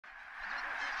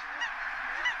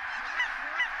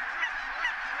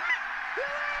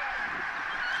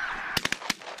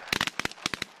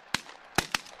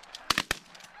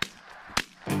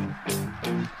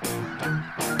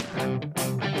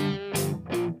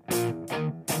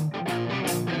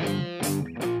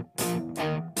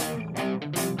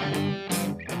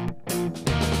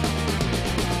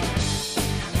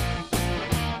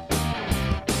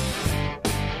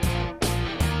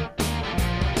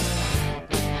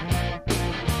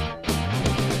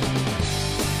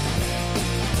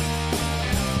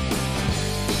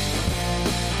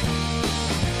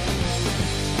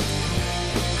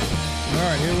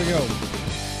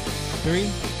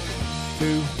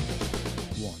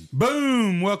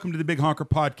Welcome to the Big Honker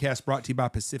Podcast, brought to you by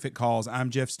Pacific Calls. I'm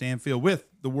Jeff Stanfield with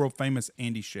the world-famous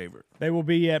Andy Shaver. They will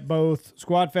be at both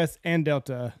Squad Fest and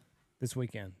Delta this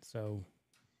weekend, so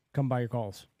come by your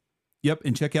calls. Yep,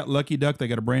 and check out Lucky Duck. They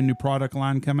got a brand new product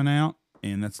line coming out,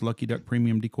 and that's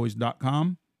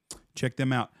LuckyDuckPremiumDecoys.com. Check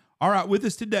them out. All right, with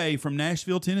us today from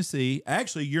Nashville, Tennessee.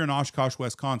 Actually, you're in Oshkosh,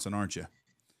 Wisconsin, aren't you?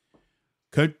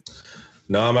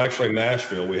 No, I'm actually in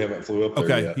Nashville. We haven't flew up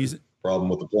there yet. He's problem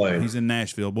with the plane. He's in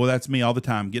Nashville. Boy, that's me all the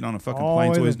time. Getting on a fucking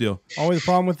plane's always deal. Always a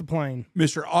problem with the plane.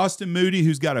 Mr. Austin Moody,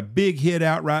 who's got a big hit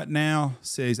out right now,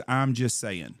 says, I'm Just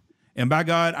Sayin. And by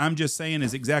God, I'm Just Sayin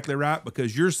is exactly right,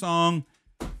 because your song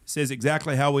says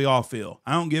exactly how we all feel.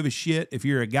 I don't give a shit if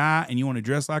you're a guy and you want to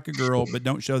dress like a girl, but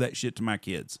don't show that shit to my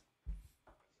kids.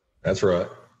 That's right.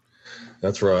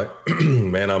 That's right.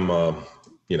 Man, I'm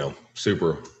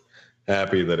super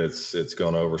happy that it's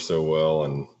gone over so well.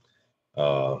 And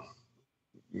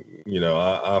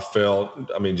I felt,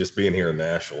 just being here in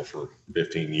Nashville for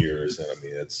 15 years, and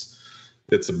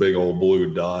it's a big old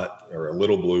blue dot, or a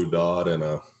little blue dot in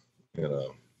a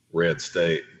red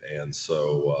state. And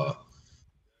so,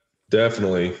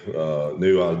 definitely,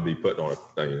 knew I'd be putting on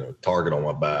a target on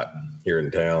my back here in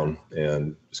town,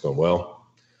 and just going, well,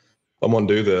 I'm going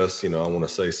to do this, I want to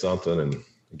say something. And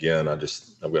again, I've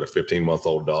got a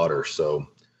 15-month-old daughter. So,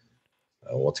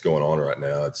 what's going on right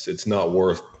now? It's not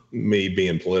worth me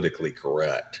being politically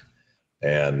correct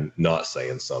and not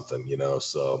saying something,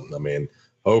 so,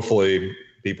 hopefully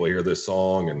people hear this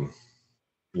song and,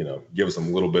 gives them a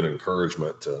little bit of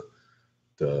encouragement to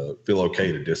feel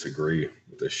okay to disagree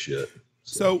with this shit.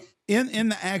 So in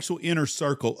the actual inner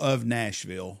circle of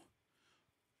Nashville,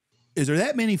 is there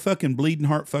that many fucking bleeding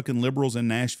heart fucking liberals in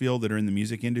Nashville that are in the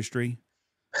music industry?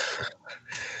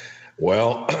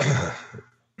 Well,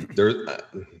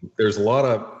 there's a lot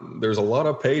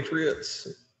of patriots,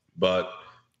 but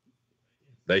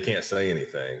they can't say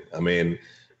anything.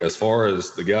 As far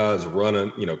as the guys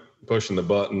running, pushing the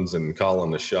buttons and calling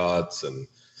the shots, and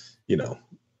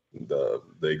the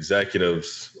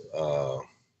executives,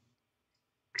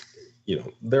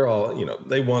 they're all,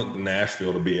 they want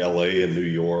Nashville to be LA and New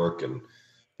York and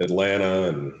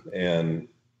Atlanta and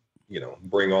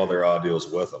bring all their ideals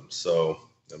with them. So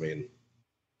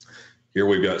here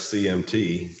we've got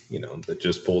CMT, that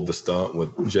just pulled the stunt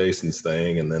with Jason's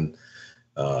thing. And then,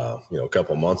 a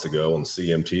couple of months ago on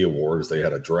CMT Awards, they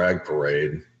had a drag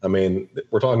parade.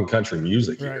 We're talking country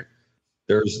music here.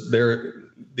 Right.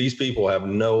 These people have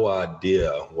no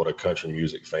idea what a country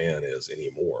music fan is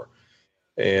anymore.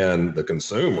 And the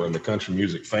consumer and the country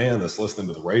music fan that's listening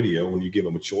to the radio, when you give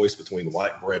them a choice between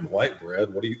white bread and white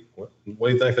bread, what do you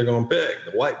think they're going to pick?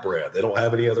 The white bread. They don't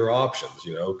have any other options,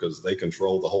 because they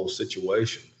control the whole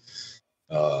situation.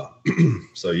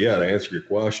 So yeah, to answer your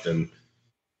question,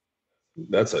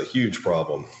 that's a huge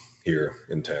problem here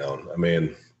in town.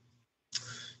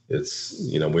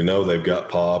 It's, we know they've got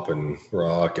pop and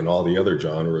rock and all the other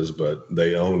genres, but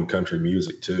they own country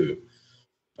music too.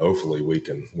 Hopefully we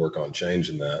can work on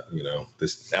changing that.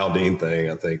 This Aldean thing,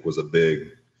 I think, was a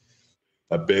big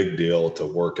deal to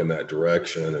work in that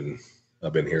direction. And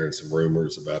I've been hearing some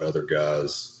rumors about other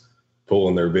guys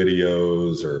pulling their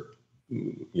videos or,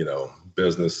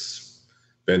 business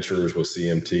ventures with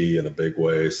CMT in a big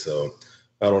way. So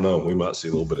I don't know. We might see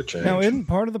a little bit of change. Now, isn't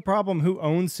part of the problem who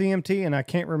owns CMT? And I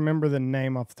can't remember the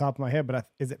name off the top of my head, but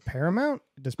is it Paramount?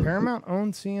 Does Paramount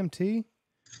own CMT?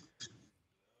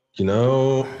 Is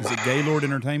it Gaylord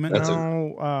Entertainment?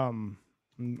 No, I'm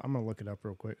gonna look it up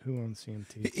real quick. Who owns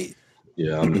CMT?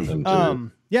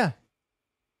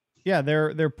 Yeah,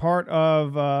 they're part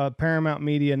of Paramount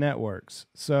Media Networks.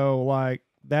 So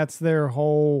that's their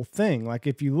whole thing.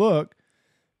 If you look,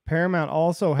 Paramount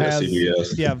also has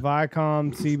CBS.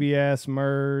 Viacom, CBS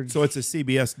merged. So it's a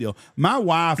CBS deal. My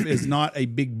wife is not a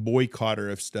big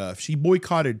boycotter of stuff. She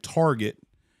boycotted Target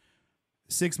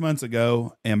 6 months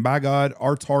ago, and by God,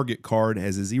 our Target card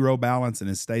has a zero balance and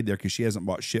has stayed there because she hasn't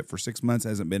bought shit for 6 months,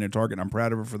 hasn't been at Target. I'm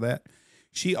proud of her for that.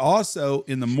 She also,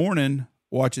 in the morning,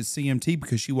 watches CMT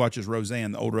because she watches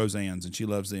Roseanne, the old Roseannes, and she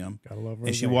loves them. Gotta love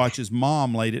And she Roseanne. watches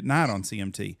Mom late at night on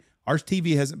CMT. Our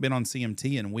TV hasn't been on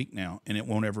CMT in a week now, and it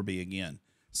won't ever be again.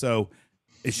 So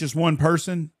it's just one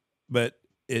person, but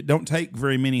it don't take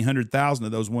very many 100,000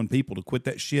 of those one people to quit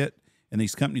that shit, and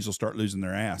these companies will start losing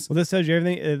their ass. Well, this tells you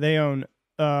everything. They own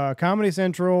Comedy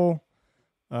Central,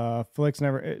 Flix,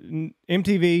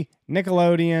 MTV,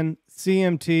 Nickelodeon,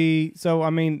 CMT. So I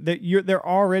mean, they're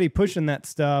already pushing that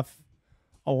stuff,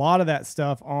 a lot of that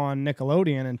stuff on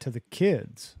Nickelodeon and to the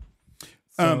kids.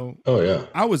 So Oh yeah.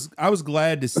 I was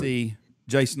glad to see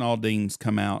Jason Aldean's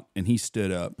come out and he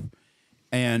stood up,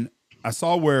 and I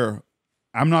saw where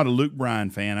I'm not a Luke Bryan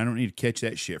fan. I don't need to catch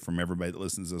that shit from everybody that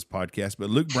listens to this podcast. But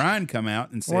Luke Bryan come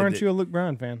out and said, why aren't you a Luke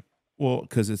Bryan fan? Well,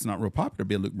 because it's not real popular to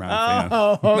be a Luke Bryan fan.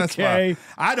 Oh, That's why. okay.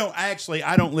 I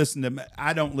don't listen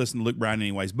to Luke Bryan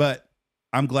anyways, but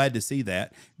I'm glad to see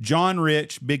that. John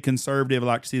Rich, big conservative, I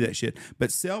like to see that shit. But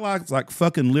sellouts like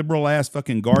fucking liberal ass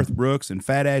fucking Garth Brooks and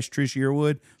fat ass Trish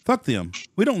Yearwood, fuck them.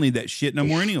 We don't need that shit no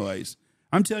more anyways.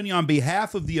 I'm telling you on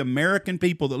behalf of the American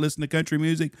people that listen to country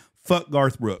music, fuck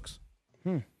Garth Brooks.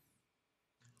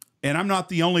 And I'm not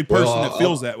the only person that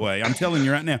feels that way. I'm telling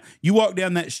you right now. You walk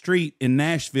down that street in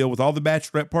Nashville with all the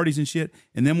bachelorette parties and shit,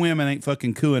 and them women ain't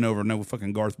fucking cooing over no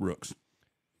fucking Garth Brooks.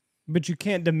 But you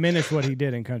can't diminish what he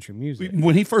did in country music.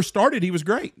 When he first started, he was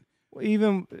great.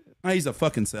 Even He's a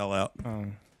fucking sellout.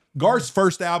 Garth's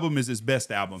first album is his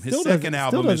best album. His still second doesn't-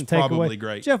 album still is doesn't take probably away.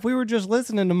 great. Jeff, we were just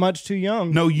listening to Much Too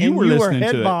Young. No, you and were listening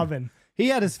head to it. bobbing. He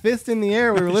had his fist in the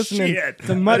air. We were listening Shit.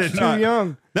 to I Much did Too not.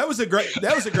 Young. That was a great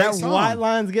That song. white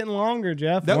line's getting longer,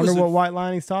 Jeff. That Wonder was a- what white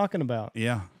line he's talking about.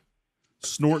 Yeah.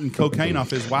 Snorting cocaine off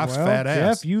his wife's Well, fat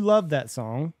ass. Jeff, you love that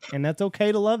song, and that's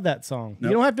okay to love that song. Nope.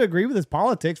 You don't have to agree with his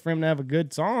politics for him to have a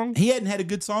good song. He hadn't had a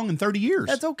good song in 30 years.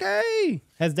 That's okay.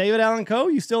 Has David Allan Coe?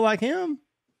 You still like him?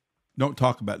 Don't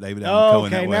talk about David Allan Coe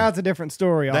in Okay, that way. now it's a different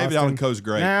story. David Austin. Allan Coe's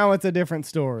great. Now it's a different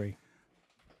story.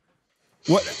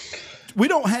 What? We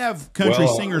don't have country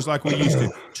Well- singers like we used to.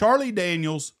 Charlie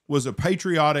Daniels was a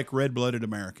patriotic, red-blooded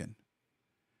American.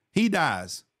 He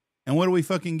dies. And what do we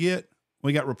fucking get?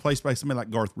 We got replaced by somebody like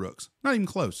Garth Brooks. Not even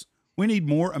close. We need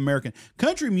more American.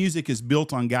 Country music is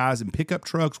built on guys in pickup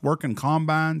trucks, working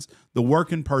combines. The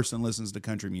working person listens to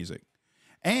country music.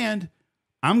 And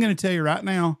I'm going to tell you right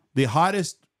now, the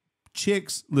hottest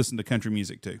chicks listen to country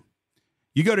music too.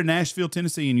 You go to Nashville,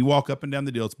 Tennessee, and you walk up and down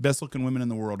the deal. It's best looking women in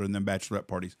the world in them bachelorette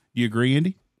parties. Do you agree,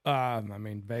 Andy? I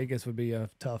mean, Vegas would be a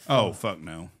tough. Oh, fuck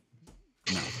no.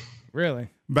 No. Really?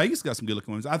 Vegas got some good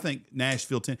looking women. I think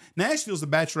Nashville's the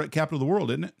bachelorette capital of the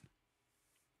world, isn't it?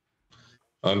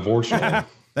 Unfortunately.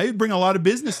 They bring a lot of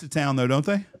business to town, though, don't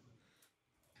they?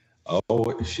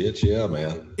 Oh shit, yeah,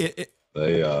 man. They,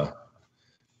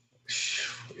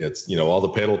 It's all the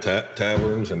pedal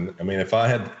taverns, and I mean, if I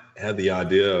had the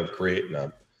idea of creating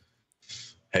a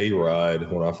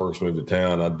hayride when I first moved to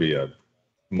town, I'd be a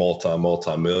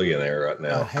multi-millionaire right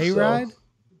now. A hayride?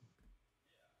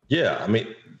 Yeah, I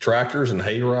mean tractors and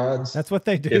hayrides. That's what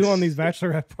they do It's- on these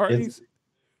bachelorette parties?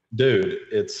 Dude,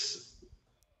 it's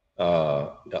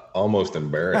almost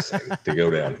embarrassing to go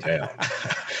downtown.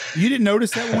 you didn't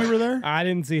notice that when we were there? I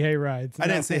didn't see hayrides. I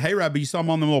didn't say hayride, but you saw them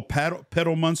on them little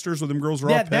pedal monsters where them girls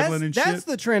were all pedaling and that's shit.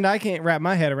 the trend I can't wrap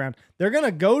my head around. They're going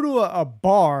to go to a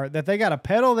bar that they got to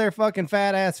pedal their fucking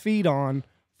fat ass feet on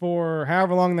for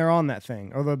however long they're on that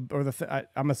thing.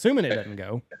 I'm assuming it doesn't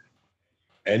go.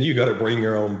 And you got to bring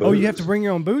your own booze. Oh, you have to bring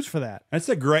your own booze for that. That's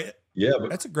a great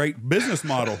business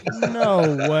model.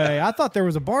 No way. I thought there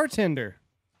was a bartender.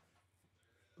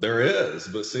 There is,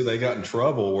 but see, they got in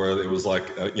trouble where it was like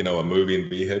a moving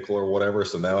vehicle or whatever.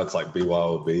 So now it's like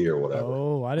BYOB or whatever.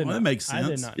 Oh, I didn't. Well, that makes I did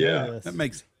sense. not Yeah. know this. That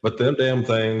makes But them damn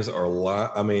things are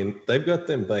I mean, they've got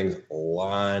them things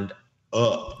lined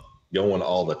up going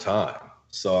all the time.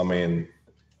 So I mean,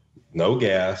 no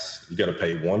gas. You got to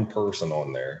pay one person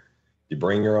on there. You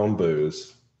bring your own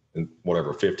booze, and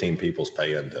whatever 15 people's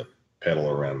paying to pedal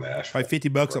around Nashville. probably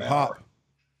 $50 for a an pop. hour.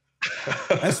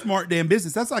 That's smart damn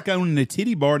business. That's like owning a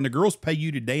titty bar and the girls pay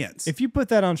you to dance. If you put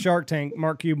that on Shark Tank,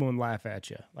 Mark Cuban would laugh at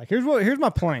you. Like, here's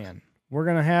my plan. We're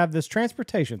gonna have this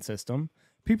transportation system.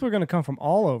 People are gonna come from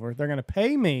all over. They're gonna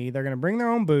pay me. They're gonna bring their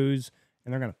own booze,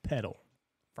 and they're gonna pedal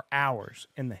for hours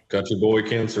in the Country boy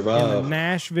can't survive.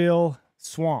 Nashville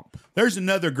swamp. There's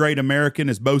another great American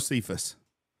is Bo Cephas.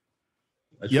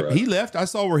 That's Yep, right. he left. I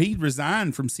saw where he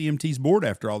resigned from CMT's board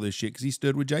after all this shit because he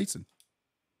stood with Jason.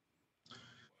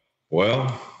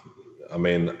 Well, I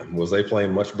mean, was they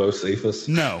playing much Bo Cephas?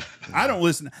 No, I don't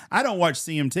listen. I don't watch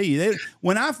CMT.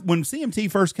 When CMT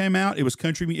first came out, it was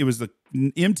country. It was the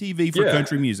MTV for Yeah.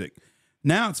 country music.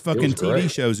 Now it's fucking was TV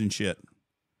great. shows and shit.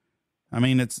 I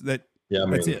mean, it's that. Yeah, I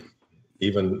mean, that's it.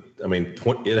 It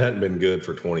hadn't been good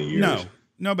for 20 years. No,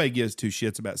 nobody gives two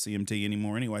shits about CMT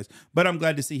anymore, anyways. But I'm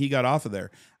glad to see he got off of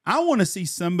there. I want to see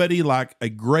somebody like a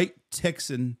great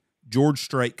Texan, George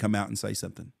Strait, come out and say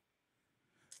something.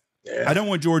 Yeah. I don't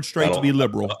want George Strait to be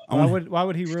liberal. Why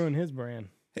would he ruin his brand?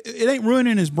 It ain't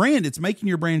ruining his brand. It's making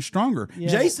your brand stronger. Yeah,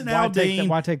 Jason Aldean.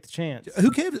 Why take the chance?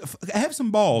 Who cares? Have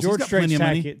some balls. George He's got plenty of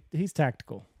money. He's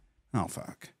tactical. Oh,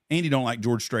 fuck. Andy don't like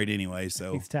George Strait anyway,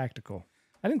 so. He's tactical.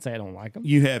 I didn't say I don't like him.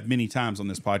 You have many times on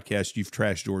this podcast, you've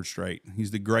trashed George Strait.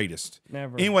 He's the greatest.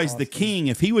 Never. Anyways, Austin. the king,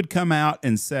 if he would come out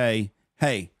and say,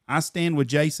 hey, I stand with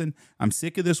Jason. I'm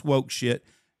sick of this woke shit.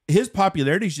 His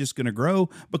popularity is just going to grow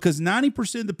because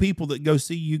 90% of the people that go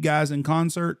see you guys in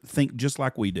concert think just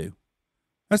like we do.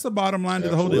 That's the bottom line to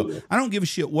the whole deal. I don't give a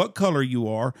shit what color you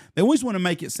are. They always want to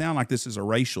make it sound like this is a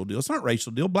racial deal. It's not a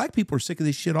racial deal. Black people are sick of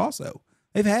this shit also.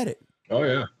 They've had it. Oh,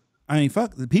 yeah. I mean,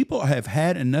 fuck, the people have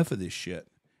had enough of this shit.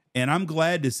 And I'm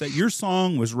glad to say your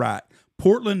song was right.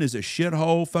 Portland is a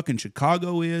shithole. Fucking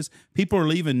Chicago is. People are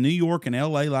leaving New York and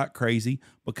LA like crazy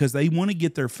because they want to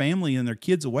get their family and their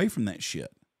kids away from that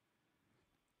shit.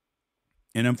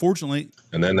 And unfortunately,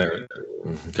 and then they're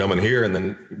coming here and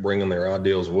then bringing their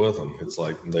ideals with them. It's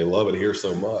like they love it here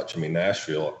so much. I mean,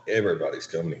 Nashville, everybody's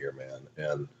coming here, man.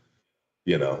 And,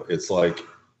 you know, it's like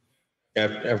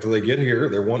after they get here,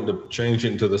 they're wanting to change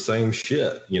into the same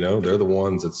shit. You know, they're the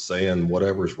ones that's saying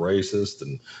whatever's racist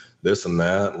and this and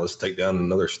that. Let's take down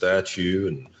another statue.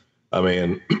 And I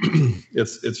mean,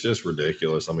 it's just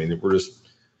ridiculous. I mean,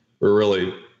 we're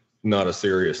really not a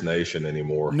serious nation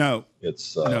anymore. No,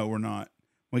 no, we're not.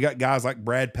 We got guys like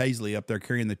Brad Paisley up there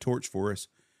carrying the torch for us.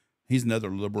 He's another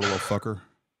liberal little fucker.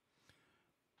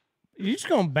 You just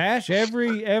gonna bash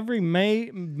every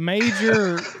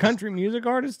major country music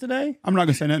artist today? I'm not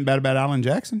gonna say nothing bad about Alan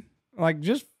Jackson. Like,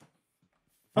 just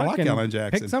I like Alan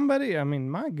Jackson. Pick somebody. I mean,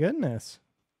 my goodness.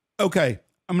 Okay,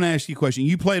 I'm gonna ask you a question.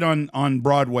 You played on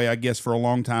Broadway, I guess, for a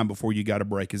long time before you got a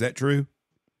break. Is that true?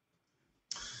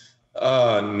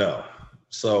 No.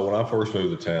 So when I first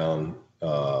moved to town,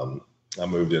 I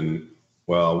moved in.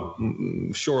 Well,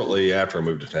 shortly after I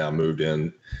moved to town, moved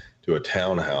in to a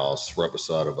townhouse right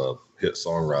beside of a hit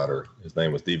songwriter. His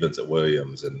name was D. Vincent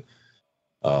Williams. And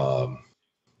I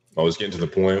was getting to the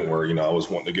point where, you know, I was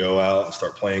wanting to go out and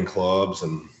start playing clubs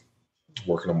and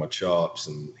working on my chops.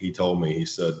 And he told me, he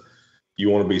said, you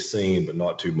want to be seen, but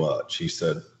not too much. He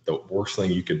said, the worst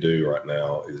thing you could do right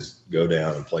now is go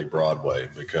down and play Broadway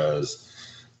because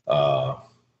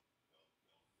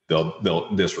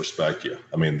they'll disrespect you.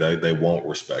 I mean, they won't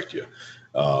respect you.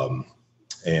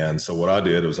 And so what I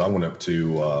did was I went up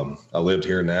to, I lived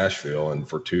here in Nashville, and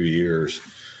for years,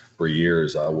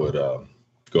 I would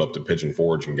go up to Pigeon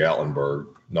Forge in Gatlinburg,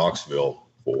 Knoxville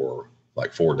for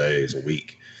like 4 days a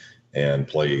week and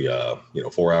play,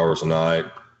 4 hours a night,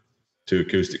 2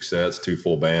 acoustic sets, 2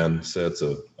 full band sets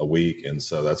a week. And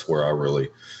so that's where I really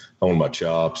honed my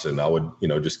chops, and I would,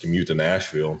 just commute to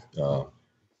Nashville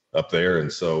up there.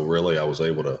 And so really I was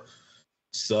able to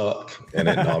suck and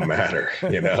it not matter,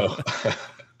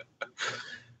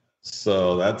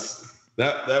 So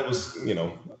that was,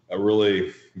 a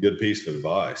really good piece of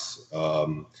advice.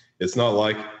 It's not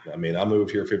like, I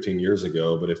moved here 15 years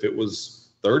ago, but if it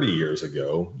was 30 years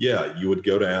ago, yeah, you would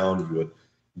go down, you would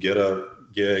get a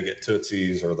gig at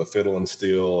Tootsie's or the Fiddle and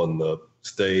Steel and the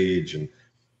stage. And,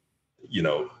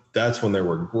 that's when there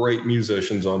were great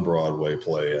musicians on Broadway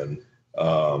playing.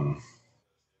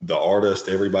 The artist,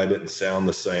 everybody didn't sound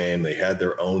the same. They had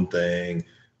their own thing.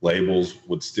 Labels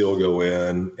would still go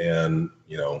in and,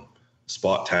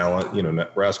 spot talent.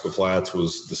 Rascal Flatts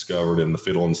was discovered in the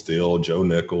Fiddle and Steel, Joe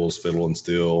Nichols, Fiddle and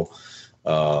Steel.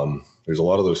 There's a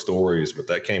lot of those stories, but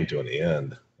that came to an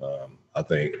end, I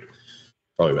think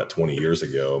probably about 20 years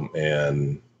ago.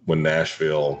 And when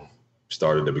Nashville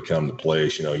started to become the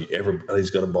place,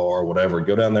 everybody's got a bar, whatever,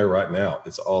 go down there right now.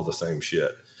 It's all the same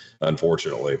shit,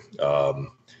 unfortunately.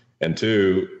 And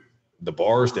 2, the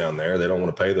bars down there, they don't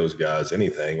want to pay those guys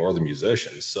anything or the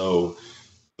musicians. So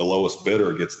the lowest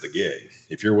bidder gets the gig.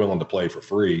 If you're willing to play for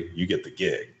free, you get the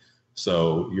gig.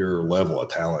 So your level of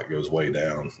talent goes way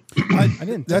down. I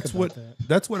didn't. That's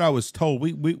what I was told.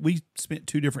 We spent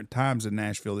 2 different times in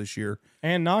Nashville this year,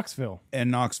 and Knoxville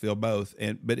both.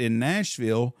 But in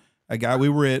Nashville, we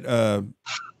were at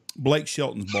Blake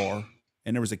Shelton's bar,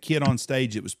 and there was a kid on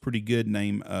stage that was pretty good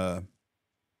named.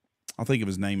 I'll think of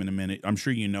his name in a minute. I'm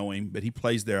sure you know him, but he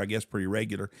plays there, I guess, pretty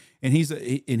regular. And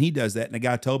he does that. And the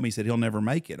guy told me, he said, he'll never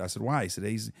make it. I said, why? He said,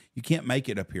 you can't make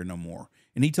it up here no more.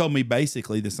 And he told me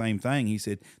basically the same thing. He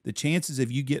said, the chances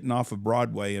of you getting off of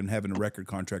Broadway and having a record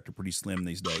contract are pretty slim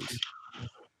these days.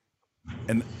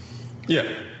 And Yeah,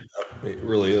 it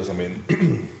really is. I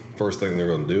mean, first thing they're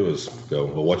going to do is go,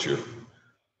 well, what's your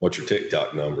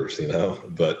TikTok numbers, you know?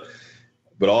 But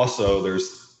also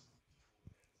there's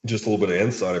just a little bit of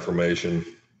inside information.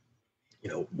 You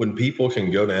know, when people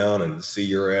can go down and see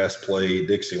your ass play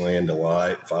Dixieland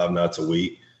Delight 5 nights a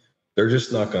week, they're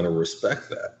just not going to respect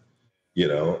that, you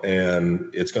know, and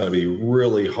it's going to be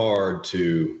really hard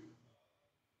to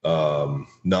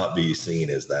not be seen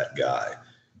as that guy.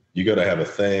 You got to have a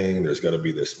thing. There's got to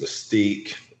be this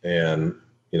mystique, and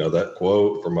you know that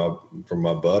quote from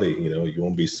my buddy. You know, you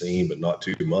want to be seen, but not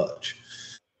too much.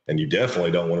 And you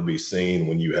definitely don't want to be seen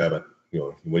when you haven't, you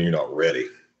know, when you're not ready.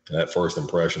 And that first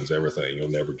impression is everything. You'll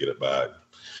never get it back.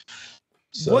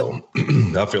 So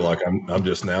I feel like I'm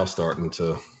just now starting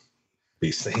to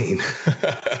be seen.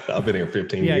 I've been here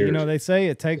 15 years. Yeah, you know, they say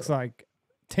it takes like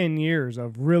 10 years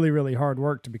of really, really hard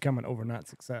work to become an overnight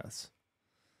success.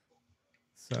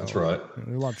 So that's right.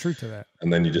 There's a lot of truth to that.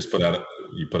 And then you just put out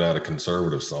a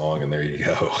conservative song, and there you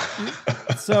go.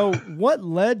 So what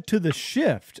led to the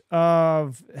shift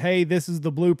of, hey, this is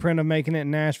the blueprint of making it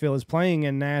in Nashville, is playing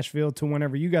in Nashville, to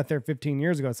whenever you got there 15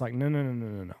 years ago, it's like,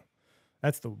 no.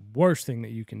 That's the worst thing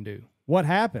that you can do. What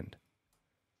happened?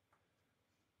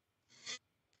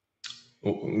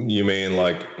 You mean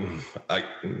like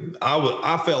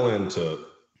I fell into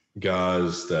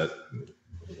guys that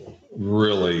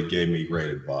really gave me great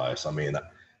advice. I mean,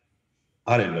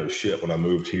 I didn't know shit when I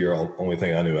moved here. Only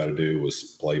thing I knew how to do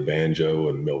was play banjo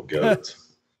and milk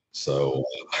goats. So,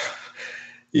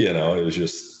 you know, it was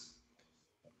just,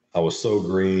 I was so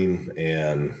green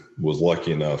and was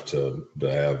lucky enough to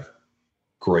have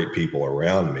great people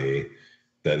around me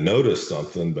that noticed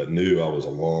something, but knew I was a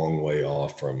long way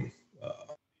off from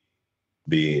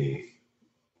being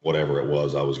whatever it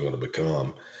was I was going to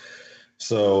become.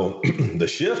 So the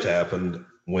shift happened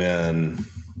when,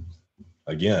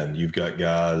 again, you've got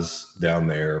guys down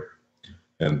there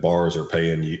and bars are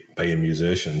paying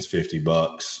musicians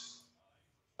 $50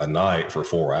 a night for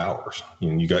 4 hours.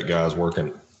 You got guys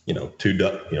working, you know,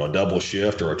 a double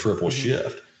shift or a triple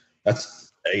shift.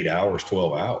 That's 8 hours,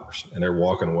 12 hours. And they're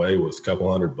walking away with a couple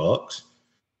 $100.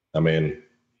 I mean,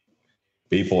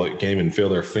 people that can't even feel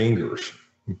their fingers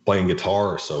playing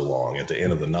guitar so long at the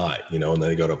end of the night, you know, and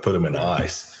they go to put them in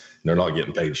ice and they're not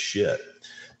getting paid shit.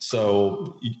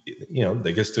 So, you know,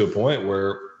 they get to a point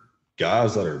where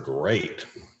guys that are great,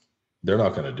 they're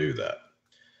not going to do that.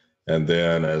 And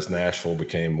then as Nashville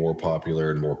became more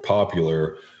popular and more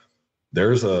popular,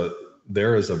 there is a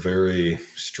very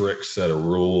strict set of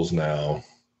rules now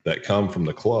that come from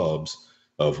the clubs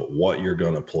of what you're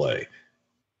going to play.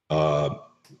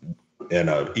 And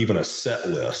even a set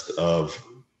list of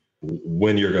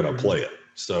when you're going to play it.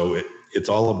 So it's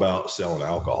all about selling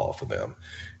alcohol for them.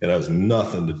 It has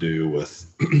nothing to do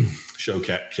with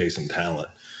showcasing talent.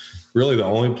 Really, the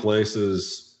only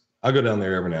places I go down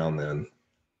there every now and then,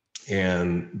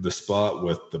 and the spot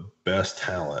with the best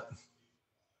talent,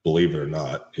 believe it or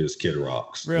not, is Kid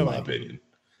Rock's, in my opinion.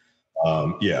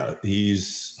 Yeah,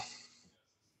 he's,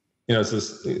 you know, it's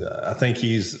this, I think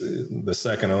he's the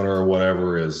second owner or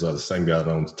whatever is the same guy that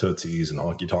owns Tootsie's and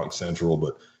Honky Tonk Central.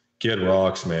 But Kid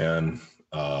Rock's, man,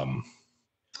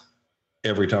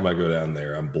 every time I go down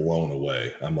there, I'm blown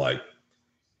away. I'm like,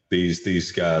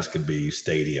 these guys could be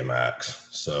stadium acts.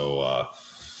 So,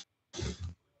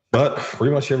 but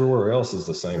pretty much everywhere else is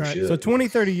the same shit. So 20,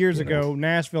 30 years ago,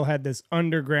 Nashville had this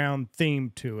underground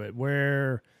theme to it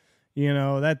where, you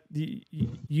know, that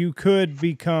you could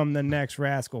become the next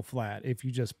Rascal Flat if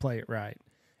you just play it right.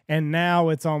 And now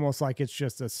it's almost like it's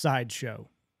just a sideshow.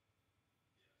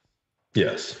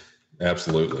 Yes,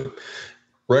 absolutely.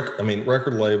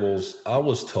 Record labels, I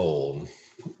was told,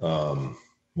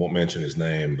 won't mention his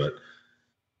name, but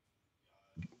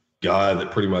guy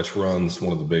that pretty much runs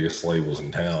one of the biggest labels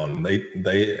in town,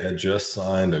 they had just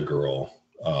signed a girl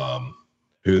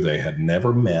who they had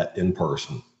never met in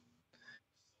person,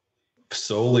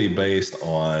 solely based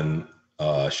on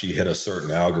she hit a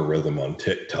certain algorithm on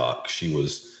TikTok. She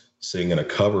was singing a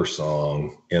cover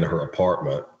song in her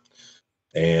apartment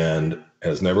and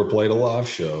has never played a live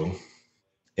show,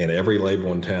 and every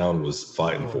label in town was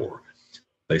fighting for her.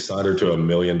 They signed her to $1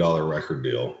 million record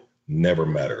deal. Never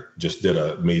met her, just did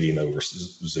a meeting over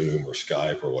Zoom or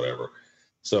Skype or whatever.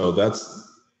 So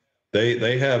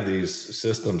they have these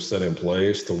systems set in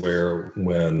place to where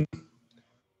when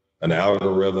an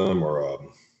algorithm or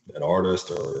an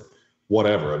artist or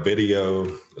whatever, a video,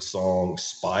 a song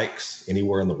spikes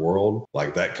anywhere in the world,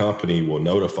 like that company will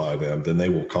notify them, then they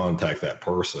will contact that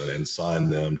person and sign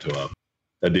them to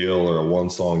a deal or a one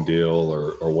song deal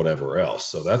or whatever else.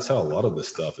 So that's how a lot of this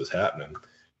stuff is happening.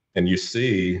 And you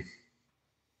see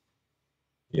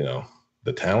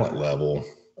the talent level,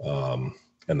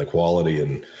 and the quality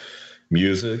and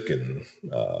music and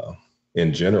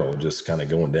in general, just kind of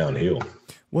going downhill.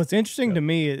 What's interesting to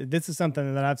me, this is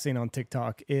something that I've seen on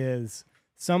TikTok, is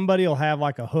somebody will have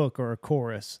like a hook or a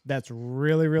chorus that's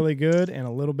really, really good and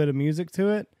a little bit of music to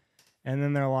it. And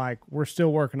then they're like, we're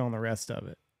still working on the rest of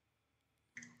it.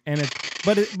 And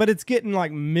it's getting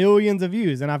like millions of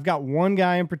views. And I've got one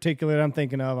guy in particular that I'm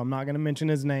thinking of. I'm not going to mention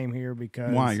his name here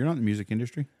because why? You're not in the music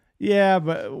industry? Yeah,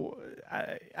 but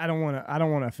I don't want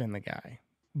to offend the guy.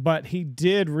 But he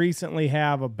did recently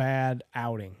have a bad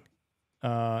outing.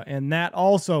 And that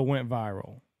also went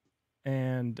viral.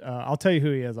 And I'll tell you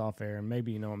who he is off air, and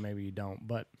maybe you know him, maybe you don't.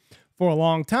 But for a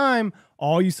long time,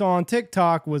 all you saw on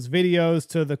TikTok was videos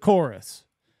to the chorus.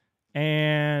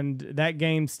 And that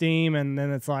gained steam, and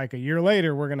then it's like a year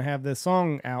later, we're going to have this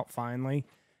song out finally.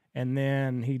 And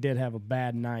then he did have a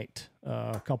bad night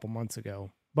a couple months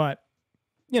ago. But,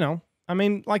 I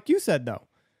mean, like you said, though,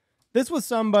 this was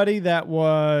somebody that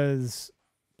was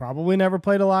probably never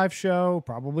played a live show,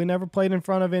 probably never played in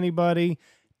front of anybody,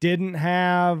 didn't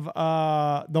have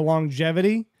the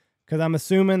longevity, because I'm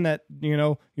assuming that,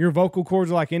 your vocal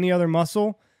cords are like any other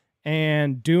muscle,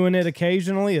 and doing it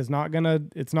occasionally it's not gonna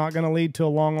lead to a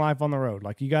long life on the road.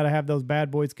 Like, you got to have those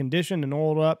bad boys conditioned and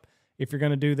oiled up if you're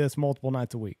going to do this multiple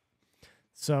nights a week.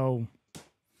 So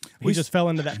he just fell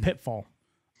into that pitfall.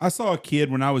 I saw a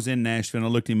kid when I was in Nashville, and I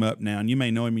looked him up now, and you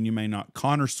may know him and you may not.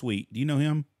 Connor Sweet. Do you know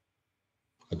him?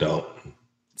 I don't.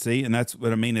 See, and that's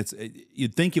what I mean.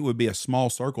 You'd think it would be a small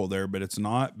circle there, but it's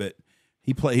not. But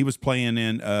he was playing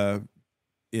in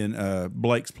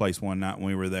Blake's place one night when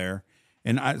we were there,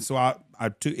 and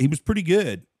he was pretty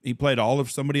good. He played all of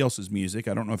somebody else's music.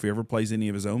 I don't know if he ever plays any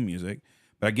of his own music,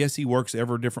 but I guess he works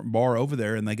every different bar over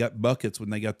there, and they got buckets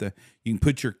when they got you can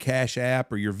put your Cash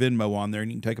App or your Venmo on there,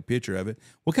 and you can take a picture of it.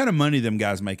 What kind of money them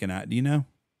guys making out? Do you know?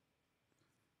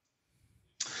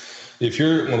 If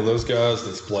you're one of those guys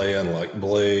that's playing like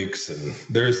Blake's, and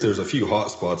there's a few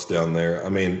hot spots down there. I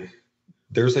mean,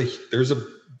 there's a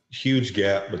huge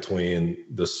gap between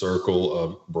the circle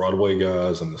of Broadway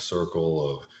guys and the circle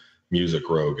of Music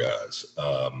Row guys.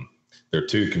 They're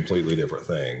two completely different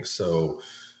things. So,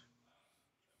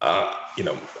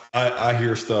 I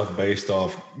hear stuff based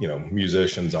off,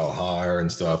 musicians I'll hire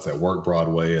and stuff that work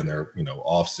Broadway and they're,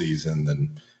 off season,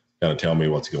 and kind of tell me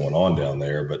what's going on down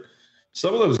there. But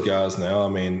some of those guys now, I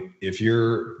mean, if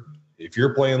you're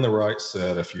playing the right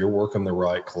set, if you're working the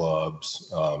right clubs,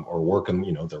 or working,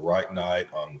 the right night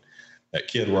at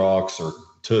Kid Rock's or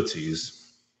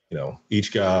Tootsie's,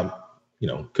 each guy,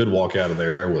 could walk out of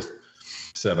there with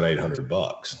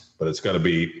 $700-800, but it's got to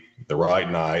be the right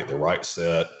night, the right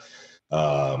set.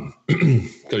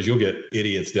 Because you'll get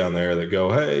idiots down there that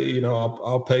go, hey,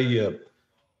 I'll pay you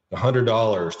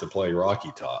 $100 to play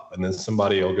Rocky Top, and then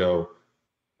somebody will go.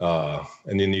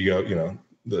 And then you go,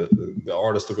 the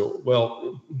artist will go,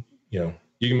 well, you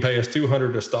can pay us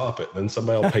 $200 to stop it. Then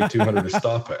somebody will pay $200 to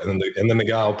stop it. And then the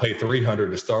guy will pay $300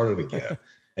 to start it again.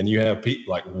 And you have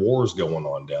like wars going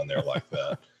on down there like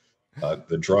that.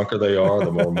 The drunker they are,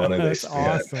 the more money they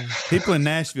spend. Awesome. People in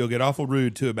Nashville get awful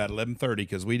rude too about 11:30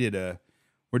 because we're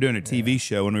doing a TV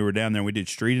show when we were down there. We did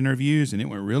street interviews, and it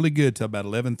went really good till about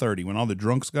 11:30 when all the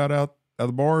drunks got out of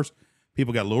the bars.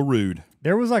 People got a little rude.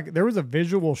 There was a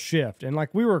visual shift, and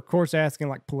like we were of course asking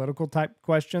like political type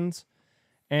questions,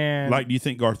 and like, do you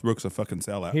think Garth Brooks a fucking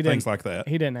sellout? Things like that.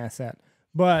 He didn't ask that,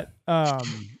 but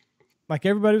like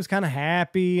everybody was kind of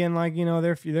happy and like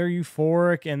they're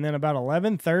euphoric, and then about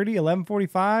 11:30,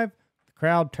 11:45, the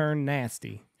crowd turned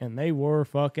nasty, and they were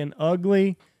fucking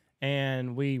ugly,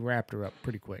 and we wrapped her up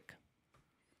pretty quick.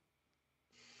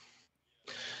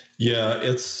 Yeah,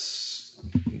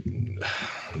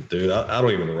 dude, I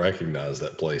don't even recognize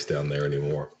that place down there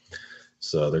anymore.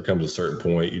 So there comes a certain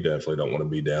point you definitely don't want to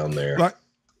be down there.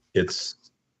 It's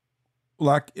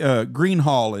like Green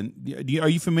Hall, and are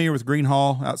you familiar with Green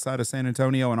Hall outside of San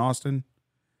Antonio and Austin?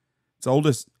 It's the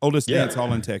oldest dance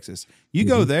hall in Texas. You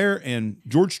go there, and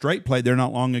George Strait played there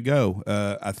not long ago.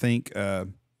 I think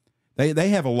they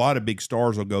have a lot of big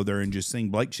stars will go there and just sing.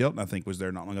 Blake Shelton, I think, was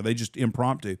there not long ago. They just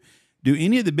impromptu. Do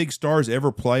any of the big stars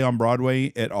ever play on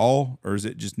Broadway at all, or is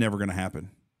it just never going to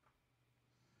happen?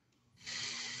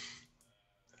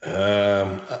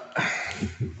 I'm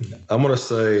going to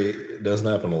say it doesn't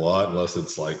happen a lot unless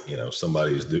it's like,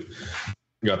 somebody's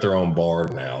got their own bar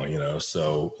now,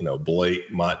 so,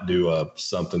 Blake might do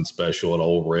something special at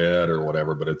Old Red or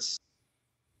whatever, but it's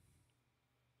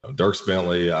Dierks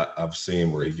Bentley. I've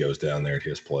seen where he goes down there at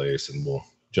his place and will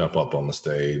jump up on the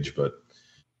stage, but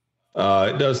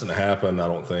it doesn't happen, I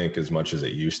don't think, as much as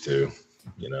it used to.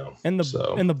 And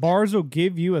So the bars will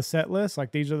give you a set list.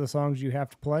 Like these are the songs you have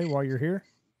to play while you're here.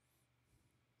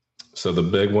 So the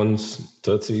big ones,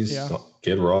 Tootsie's, Yeah.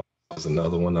 Kid Rock is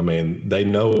another one. I mean, they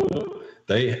know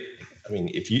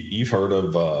if you've heard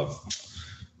of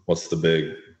what's the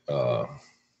big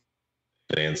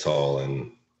dance hall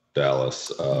in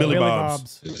Dallas? Billy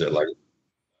Bob's. Is it like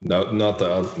no, not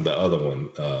the other one?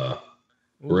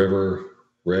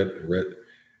 Red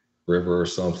River or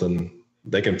something.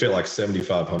 They can fit like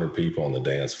 7,500 people on the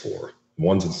dance floor.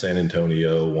 One's in San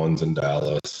Antonio, one's in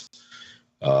Dallas.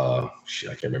 I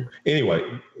can't remember. Anyway,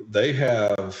 they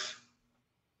have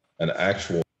an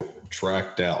actual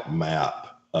tracked out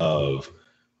map of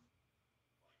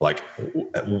like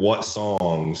what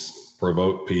songs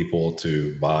provoke people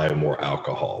to buy more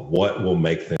alcohol, what will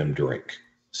make them drink.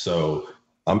 So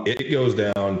it goes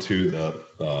down to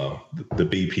the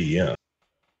BPM,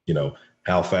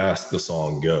 how fast the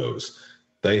song goes.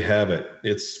 They have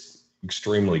it's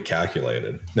extremely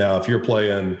calculated. Now, if you're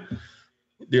playing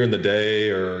during the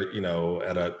day or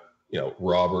at a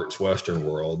Robert's Western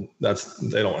World,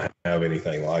 they don't have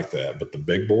anything like that. But the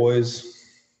big boys,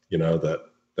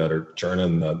 that are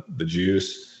churning the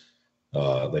juice,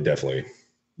 they actually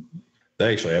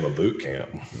have a boot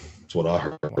camp. That's what I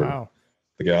heard. Wow.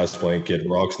 The guys playing Kid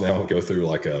Rocks now go through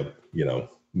like a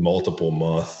multiple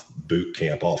month boot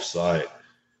camp off site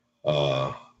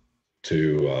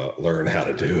to learn how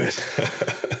to do it.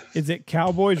 Is it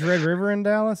Cowboys Red River in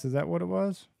Dallas? Is that what it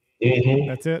was? Mm-hmm.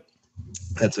 That's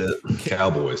it.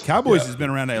 Cowboys. Cowboys has been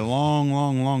around a long,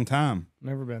 long, long time.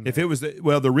 Never been there. If it was the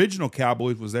original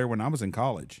Cowboys was there when I was in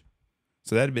college,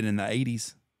 so that'd have been in the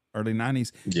 80s, early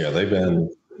 90s. Yeah,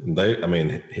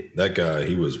 that guy,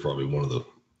 he was probably one of the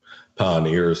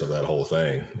pioneers of that whole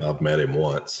thing. I've met him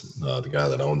once, the guy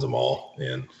that owns them all,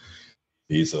 and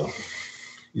he's a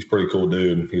pretty cool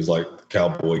dude. He's like the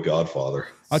cowboy godfather.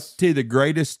 I'll tell you the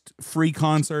greatest free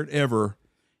concert ever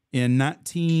in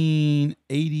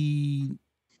 1980,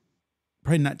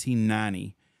 probably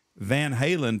 1990. Van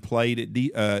Halen played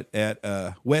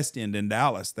at West End in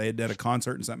Dallas. They had done a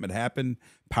concert and something had happened.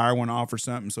 Power went off or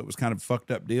something, so it was kind of a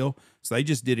fucked up deal. So they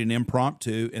just did an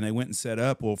impromptu, and they went and set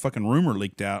up. Well, fucking rumor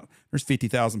leaked out. There's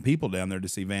 50,000 people down there to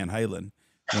see Van Halen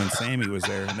when Sammy was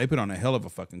there, and they put on a hell of a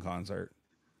fucking concert.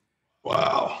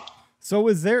 Wow. So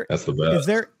that's the best. Is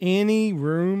there any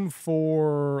room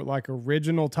for like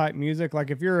original type music? Like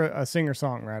if you're a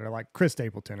singer-songwriter like Chris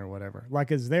Stapleton or whatever,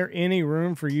 like is there any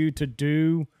room for you to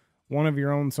do one of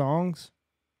your own songs?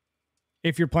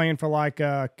 If you're playing for like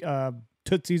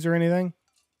Tootsie's or anything?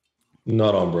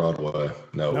 Not on Broadway.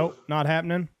 No. Nope, not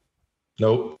happening.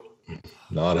 Nope.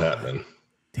 Not happening.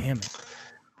 Damn it.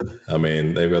 I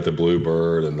mean, they've got the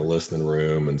Bluebird and the listening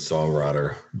room and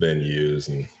songwriter venues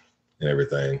and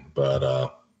everything,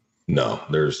 but no,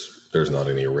 there's not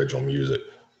any original music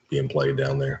being played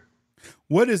down there.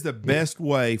 What is the best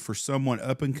way for someone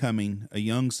up and coming, a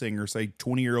young singer, say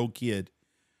 20-year-old kid,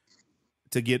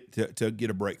 to get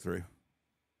a breakthrough?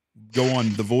 Go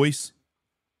on The Voice?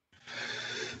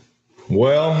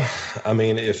 Well, I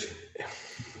mean,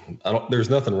 there's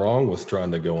nothing wrong with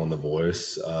trying to go on The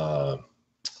Voice.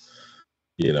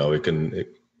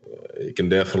 It can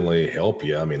definitely help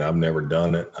you. I mean, I've never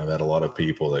done it. I've had a lot of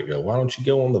people that go, why don't you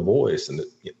go on The Voice? And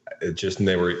it just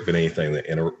never been anything that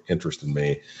interested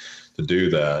me to do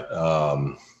that.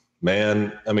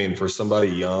 Man, I mean, for somebody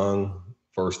young,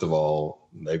 first of all,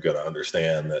 they've got to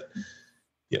understand that,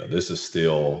 this is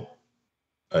still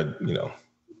a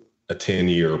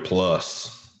 10-year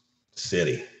plus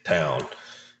city, town.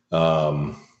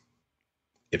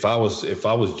 If I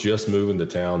was just moving to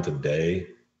town today,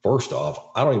 first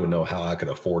off, I don't even know how I could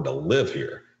afford to live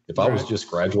here. If I was just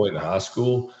graduating high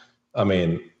school, I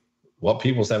mean, what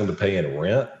people's having to pay in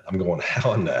rent, I'm going,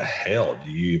 how in the hell do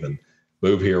you even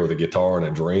move here with a guitar and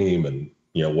a dream and,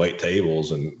 wait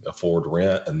tables and afford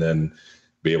rent and then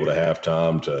be able to have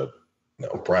time to,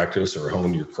 practice or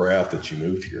hone your craft that you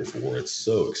moved here for? It's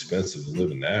so expensive to live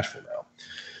in Nashville now.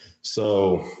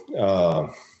 So,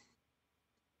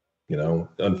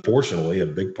 unfortunately, a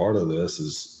big part of this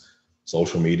is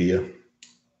social media.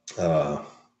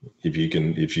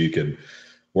 If you could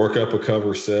work up a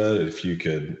cover set, if you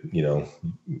could,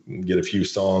 get a few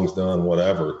songs done,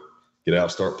 whatever, get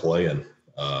out, start playing,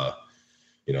 go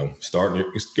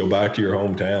back to your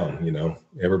hometown.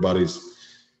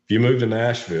 If you move to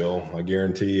Nashville, I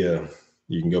guarantee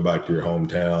you can go back to your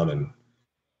hometown and,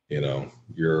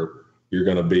 you're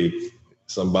going to be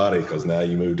somebody because now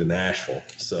you moved to Nashville.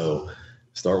 So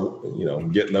start,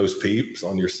 getting those peeps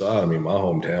on your side. I mean, my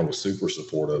hometown was super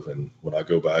supportive, and when I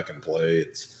go back and play,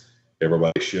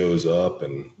 everybody shows up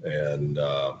and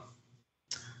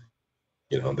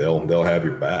they'll have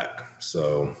your back.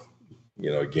 So,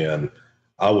 again,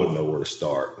 I wouldn't know where to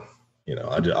start.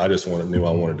 I just knew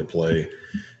I wanted to play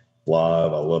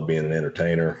live. I love being an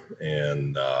entertainer,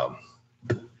 and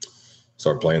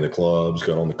started playing the clubs,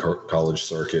 got on the college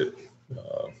circuit,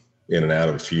 in and out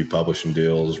of a few publishing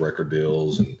deals, record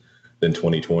deals, and then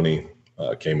 2020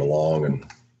 came along, and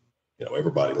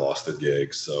everybody lost their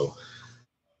gigs. So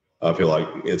I feel like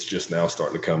it's just now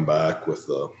starting to come back with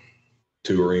the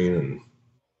touring and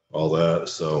all that.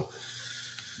 So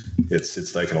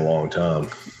it's taken a long time.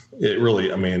 It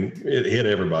really, I mean, it hit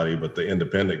everybody, but the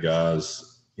independent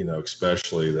guys,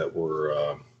 especially that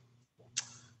were,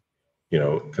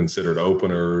 considered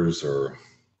openers or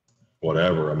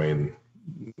whatever. I mean,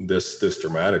 this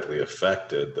dramatically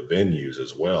affected the venues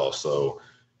as well. So,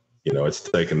 it's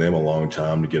taken them a long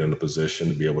time to get in a position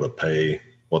to be able to pay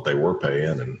what they were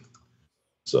paying. And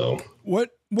so what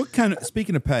kind of,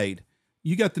 speaking of paid,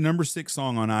 you got the number 6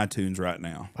 song on iTunes right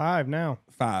now. 5 now.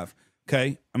 5.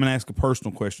 Okay. I'm going to ask a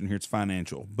personal question here. It's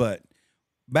financial, but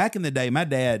back in the day, my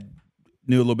dad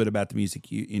knew a little bit about the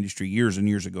music industry years and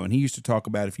years ago. And he used to talk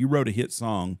about if you wrote a hit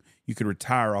song, you could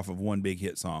retire off of one big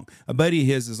hit song. A buddy of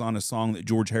his is on a song that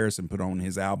George Harrison put on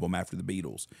his album after the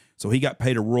Beatles. So he got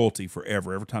paid a royalty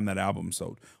forever, every time that album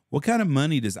sold. What kind of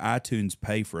money does iTunes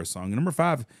pay for a song? And number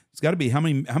 5, it's got to be, how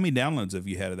many downloads have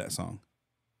you had of that song?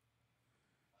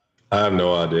 I have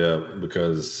no idea,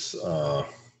 because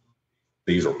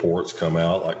these reports come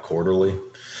out like quarterly.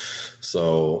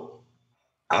 So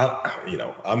I've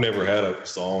never had a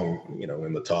song,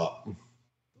 in the top,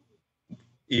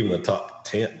 even the top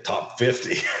 10, top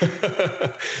 50.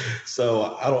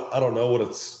 So I don't know what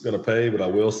it's going to pay, but I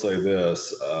will say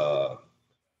this,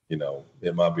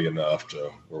 it might be enough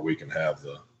to where we can have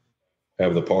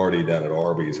the party down at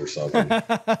Arby's or something.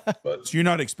 But so you're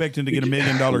not expecting to get $1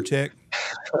 million check?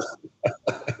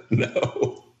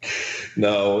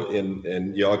 No,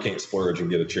 and y'all can't splurge and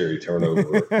get a cherry turnover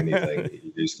or anything.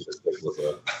 You just get to stick with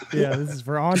a. Yeah, this is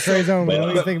for entrees only.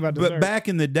 Don't even think about dessert. But back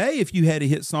in the day, if you had a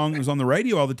hit song that was on the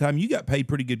radio all the time, you got paid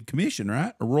pretty good commission,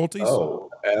 right? Or royalties? Oh,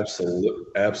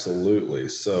 absolutely.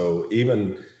 So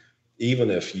even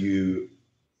if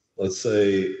let's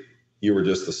say you were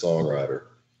just a songwriter,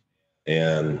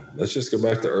 and let's just go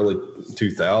back to early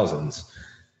 2000s,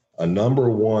 a number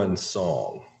 1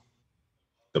 song,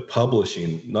 the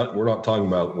publishing, we're not talking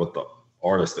about what the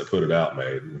artist that put it out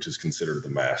made, which is considered the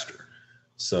master.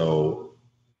 So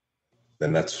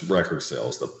then that's record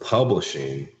sales. The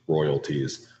publishing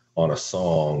royalties on a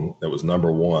song that was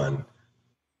number 1,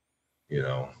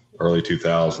 early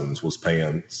 2000s, was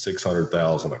paying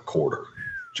 $600,000 a quarter,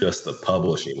 just the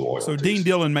publishing royalties. So Dean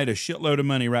Dillon made a shitload of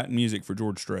money writing music for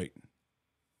George Strait.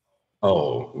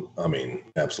 Oh, I mean,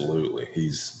 absolutely.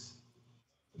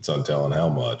 It's untelling how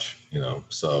much,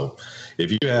 so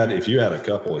if you had a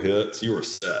couple of hits, you were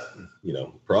set.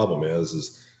 Problem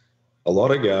is a lot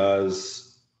of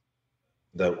guys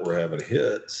that were having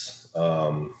hits,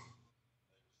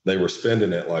 they were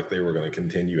spending it like they were going to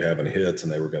continue having hits,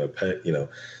 and they were going to pay,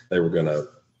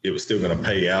 it was still going to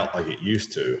pay out like it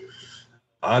used to.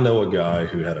 I know a guy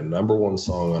who had a number 1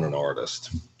 song on an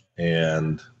artist,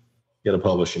 and he had a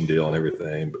publishing deal and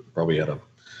everything, but probably had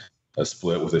a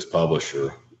split with his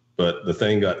publisher. But the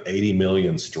thing got 80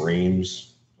 million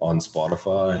streams on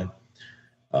Spotify,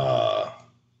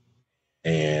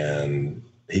 and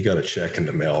he got a check in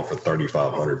the mail for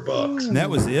 $3,500. And that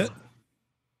was it?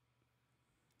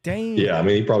 Dang. Yeah, I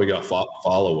mean, he probably got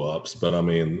follow-ups, but I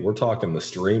mean, we're talking the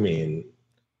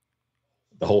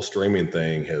whole streaming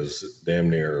thing has damn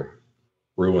near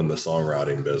ruined the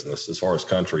songwriting business as far as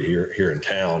country here in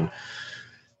town.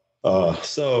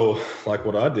 So like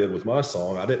what I did with my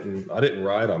song, I didn't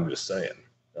write I'm Just Sayin.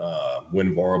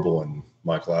 Win Varble and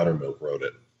Mike Loudermilk wrote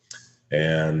it.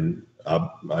 And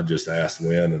I just asked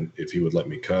Win and if he would let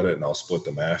me cut it, and I'll split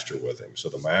the master with him. So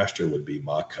the master would be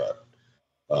my cut,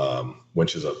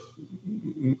 which is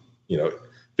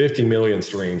 50 million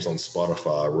streams on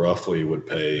Spotify roughly would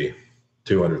pay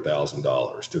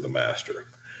 $200,000 to the master.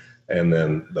 And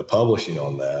then the publishing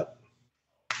on that,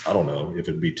 I don't know if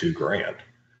it'd be $2,000.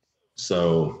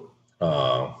 So,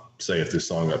 say if this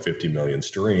song got 50 million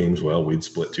streams, well, we'd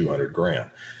split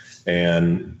 $200,000.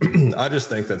 And I just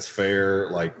think that's fair.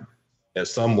 Like at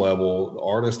some level, the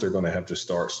artists are going to have to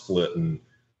start splitting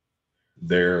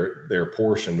their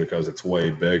portion because it's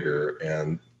way bigger.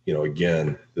 And,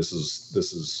 again, this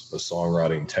is a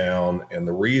songwriting town. And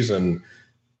the reason,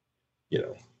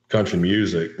 country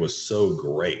music was so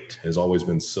great, has always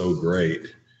been so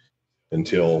great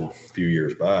until a few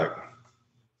years back.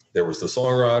 There was the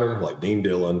songwriter like Dean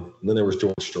Dillon, and then there was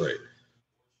George Strait.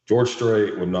 George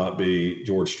Strait would not be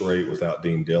George Strait without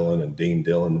Dean Dillon, and Dean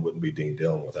Dillon wouldn't be Dean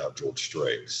Dillon without George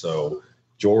Strait. So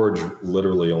George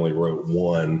literally only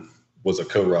was a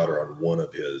co-writer on one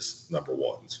of his number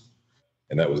ones,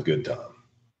 and that was Good Time.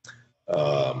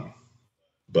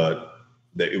 But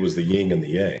it was the yin and the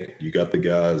yang. You got the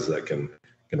guys that can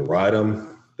write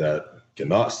them, that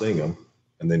cannot sing them,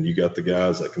 and then you got the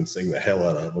guys that can sing the hell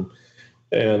out of them,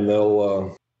 and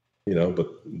they'll,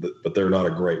 but they're not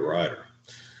a great writer.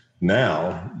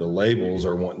 Now the labels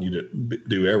are wanting you to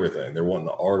do everything. They're wanting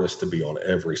the artist to be on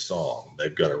every song.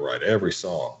 They've got to write every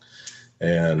song,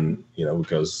 and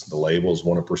because the labels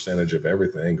want a percentage of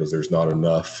everything, because there's not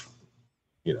enough,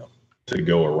 to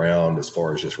go around as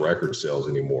far as just record sales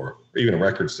anymore. Even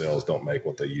record sales don't make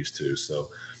what they used to. So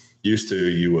used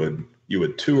to you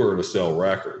would tour to sell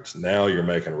records. Now you're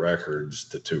making records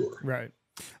to tour. Right.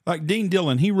 Like Dean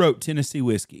Dillon, he wrote Tennessee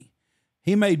Whiskey.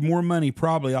 He made more money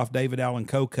probably off David Allen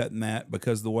Coe cutting that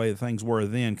because of the way things were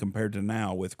then compared to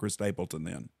now with Chris Stapleton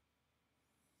then.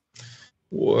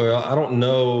 Well, I don't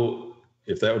know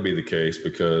if that would be the case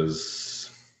because,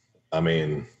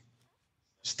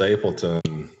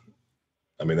 Stapleton,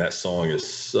 that song is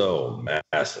so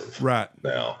massive right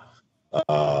now.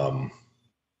 I'm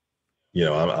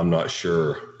not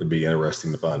sure. It'd be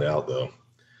interesting to find out though.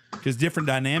 Because different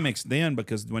dynamics then,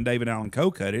 because when David Allen Coe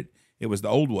cut it, it was the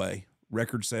old way.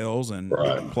 Record sales and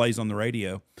plays on the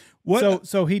radio.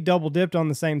 So he double dipped on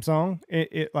the same song.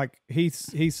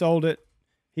 He sold it.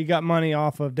 He got money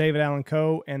off of David Allen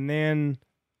Coe, and then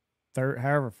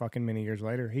however fucking many years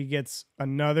later, he gets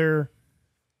another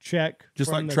check,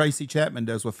 just like Tracy Chapman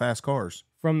does with Fast Cars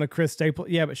from the Chris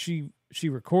Stapleton. Yeah, but she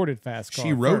recorded Fast Cars.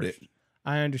 She wrote it.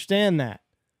 I understand that.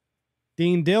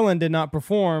 Dean Dillon did not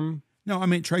perform. No,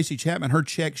 Tracy Chapman, her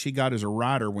check she got as a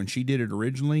writer when she did it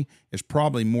originally is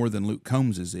probably more than Luke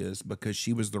Combs's is because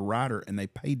she was the writer and they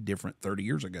paid different 30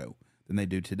 years ago than they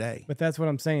do today. But that's what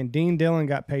I'm saying. Dean Dillon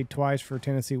got paid twice for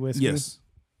Tennessee Whiskey. Yes.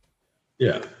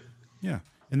 Yeah. Yeah.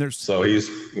 And so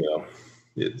he's,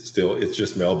 it's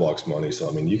just mailbox money.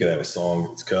 So, you can have a song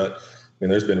that's cut.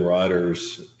 There's been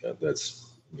writers that's,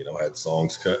 had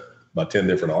songs cut by 10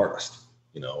 different artists.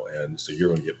 And so you're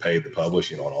going to get paid the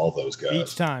publishing on all those guys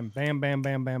each time. Bam, bam,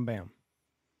 bam, bam, bam.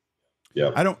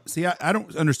 Yeah. I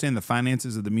don't understand the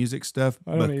finances of the music stuff.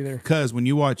 I don't either. Because when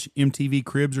you watch MTV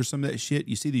Cribs or some of that shit,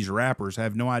 you see these rappers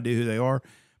have no idea who they are,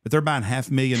 but they're buying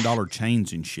 $500,000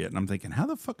 chains and shit. And I'm thinking, how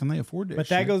the fuck can they afford that? But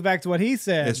that goes back to what he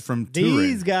said. It's from touring.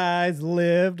 These guys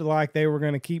lived like they were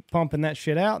going to keep pumping that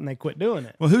shit out, and they quit doing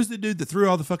it. Well, who's the dude that threw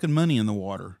all the fucking money in the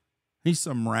water? He's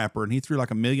some rapper, and he threw like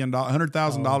 $1 million,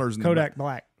 $100,000 in Kodak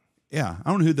Black. Yeah,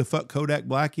 I don't know who the fuck Kodak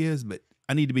Black is, but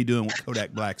I need to be doing what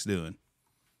Kodak Black's doing.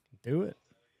 Do it.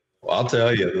 Well, I'll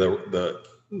tell you,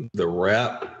 the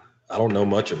rap, I don't know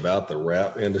much about the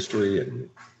rap industry and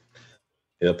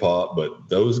hip hop, but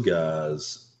those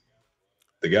guys,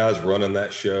 the guys running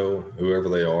that show, whoever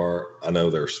they are, I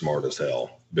know they're smart as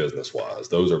hell business wise.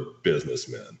 Those are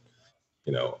businessmen.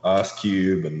 Ice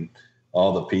Cube and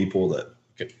all the people that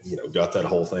got that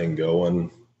whole thing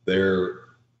going. They're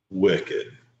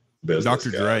wicked business Dr.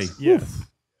 guys. Dre. Yes.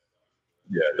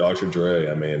 Yeah, Dr. Dre.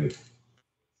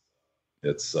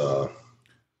 It's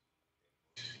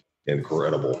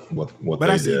incredible what but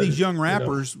they I see did, these young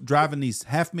rappers driving these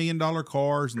 $500,000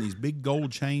 cars and these big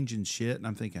gold chains and shit, and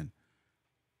I'm thinking,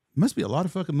 must be a lot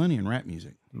of fucking money in rap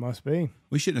music. Must be.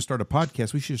 We shouldn't have started a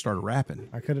podcast. We should have started rapping.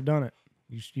 I could have done it.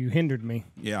 You hindered me.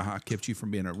 Yeah, I kept you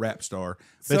from being a rap star.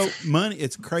 But money,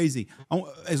 it's crazy.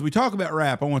 As we talk about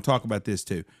rap, I want to talk about this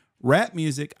too. Rap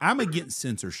music, I'm against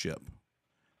censorship.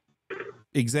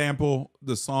 Example,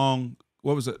 the song,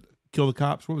 what was it? Kill the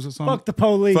Cops? What was the song? Fuck the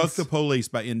Police. Fuck the Police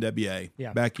by NWA.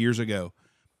 Yeah. Back years ago.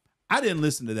 I didn't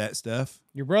listen to that stuff.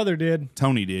 Your brother did.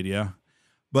 Tony did, yeah.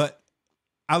 But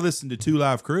I listened to Two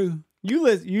Live Crew. You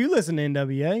listen to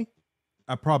NWA.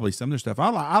 I probably some of their stuff.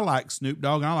 I like Snoop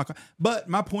Dogg. But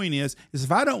my point is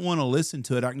if I don't want to listen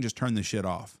to it, I can just turn the shit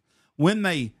off. When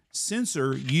they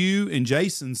censor you and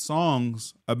Jason's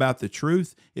songs about the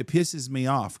truth, it pisses me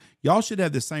off. Y'all should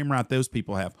have the same right those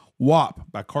people have. WAP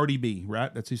by Cardi B,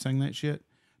 right? That's who sang that shit.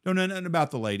 Don't know nothing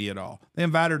about the lady at all. They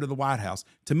invited her to the White House.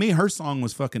 To me, her song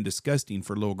was fucking disgusting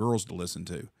for little girls to listen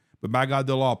to. But by God,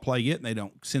 they'll all play it and they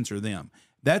don't censor them.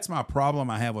 That's my problem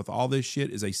I have with all this shit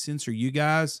is they censor you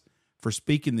guys for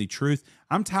speaking the truth.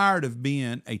 I'm tired of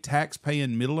being a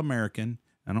tax-paying middle American.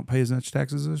 I don't pay as much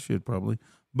taxes as I should probably,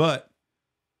 but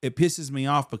it pisses me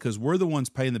off because we're the ones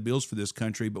paying the bills for this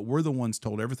country, but we're the ones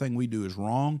told everything we do is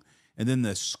wrong. And then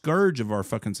the scourge of our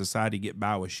fucking society get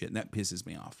by with shit. And that pisses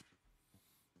me off.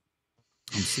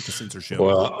 I'm sick of censorship.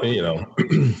 Well,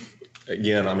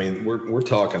 again, I mean, we're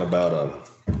talking about a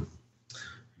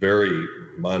very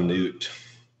minute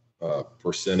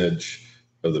percentage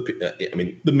of I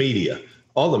mean, the media.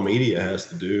 All the media has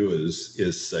to do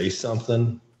is say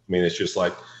something. I mean, it's just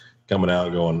like coming out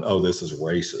and going, "Oh, this is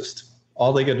racist."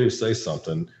 All they got to do is say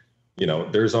something. You know,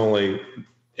 there's only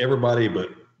everybody, but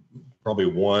probably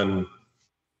one.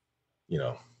 You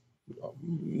know,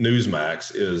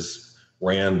 Newsmax is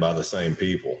ran by the same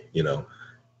people. You know,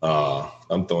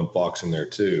 I'm throwing Fox in there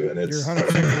too, and it's You're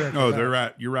 100% correct. Oh, they're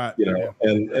right. You're right. you know,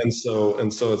 and so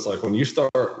it's like when you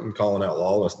start calling out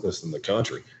lawlessness in the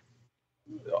country,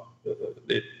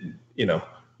 it you know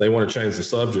they want to change the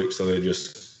subject, so they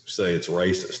just say it's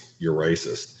racist. You're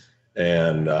racist,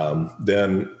 and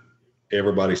then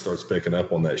everybody starts picking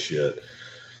up on that shit.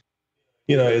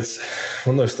 You know, it's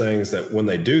one of those things that when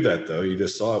they do that, though, you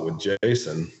just saw it with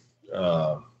Jason.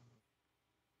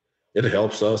 It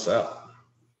helps us out.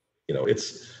 You know, it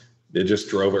just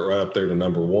drove it right up there to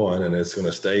number one, and it's going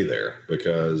to stay there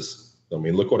because, I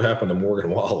mean, look what happened to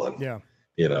Morgan Wallen. Yeah.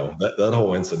 You know, that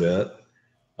whole incident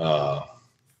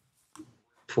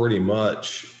pretty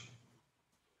much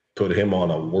put him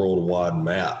on a worldwide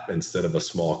map instead of a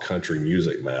small country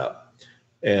music map.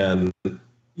 And,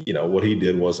 you know, what he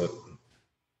did wasn't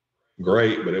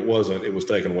great, but it was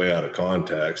taken way out of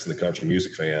context, and the country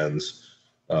music fans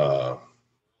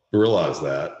realized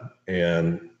that,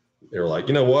 and they were like,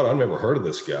 you know what, I've never heard of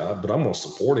this guy, but I'm gonna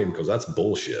support him because that's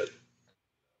bullshit,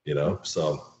 you know.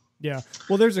 So yeah,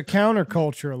 well, there's a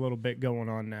counterculture a little bit going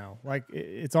on now. Like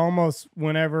it's almost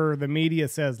whenever the media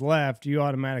says left, you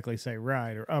automatically say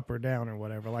right or up or down or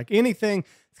whatever. Like anything,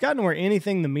 it's gotten to where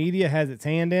anything the media has its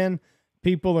hand in,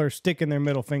 people are sticking their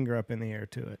middle finger up in the air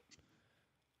to it.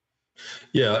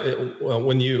 Yeah, well,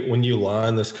 when you lie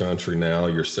in this country now,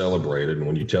 you're celebrated, and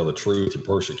when you tell the truth, you're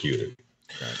persecuted.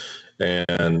 Right.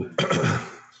 And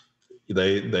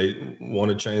they want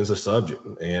to change the subject,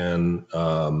 and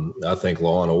I think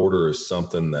law and order is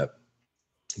something that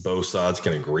both sides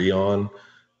can agree on,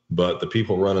 but the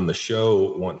people running the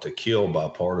show want to kill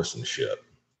bipartisanship,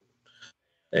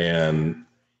 and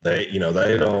they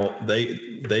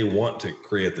want to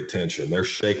create the tension. They're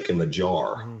shaking the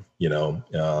jar. Mm-hmm. You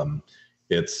know,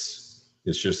 it's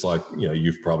just like, you know,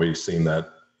 you've probably seen that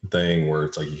thing where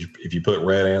it's like if you put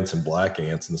red ants and black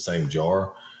ants in the same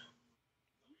jar,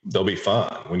 they'll be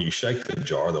fine. When you shake the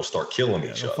jar, they'll start killing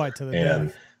each other. Fight to the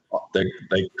and death.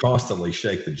 They constantly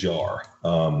shake the jar.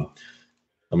 I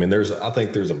mean, I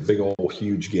think there's a big old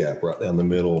huge gap right down the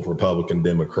middle, Republican,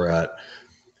 Democrat.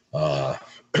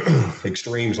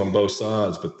 Extremes on both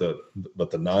sides, but the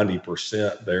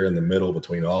 90% there in the middle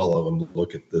between all of them,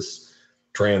 look at this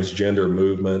transgender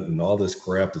movement and all this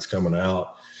crap that's coming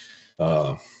out,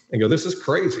 and go, this is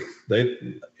crazy.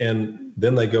 And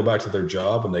then they go back to their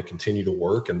job and they continue to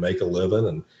work and make a living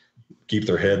and keep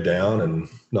their head down and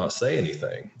not say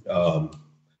anything.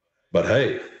 But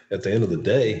hey, at the end of the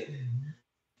day,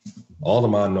 all the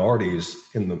minorities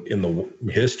in the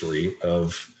history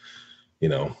of, you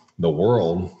know, the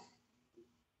world,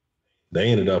 they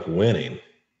ended up winning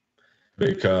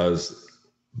because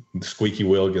the squeaky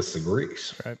wheel gets the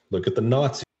grease. Right. Look at the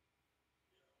Nazis.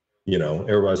 You know,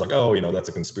 everybody's like, oh, you know, that's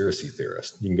a conspiracy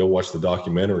theorist. You can go watch the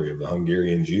documentary of the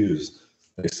Hungarian Jews.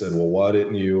 They said, well, why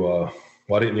didn't you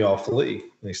all flee?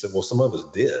 And they said, well, some of us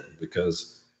did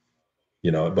because,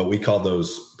 you know, but we called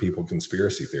those people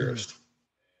conspiracy theorists.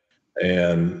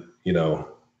 And, you know,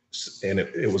 and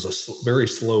it was a very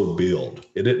slow build.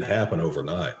 It didn't happen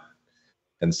overnight.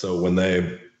 And so when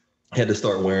they had to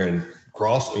start wearing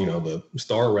the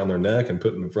star around their neck and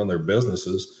putting it in front of their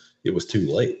businesses, it was too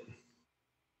late.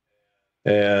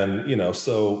 And, you know,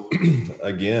 so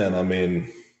again, I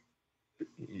mean,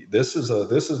 this is more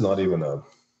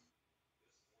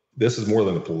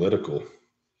than a political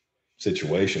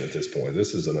situation at this point.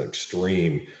 This is an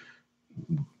extreme,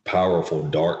 powerful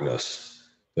darkness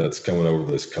that's coming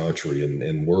over this country,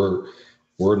 and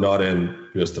we're not in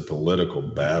just a political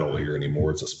battle here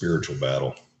anymore. It's a spiritual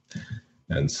battle.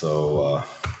 And so,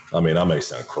 I mean, I may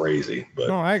sound crazy, but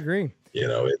no, I agree. You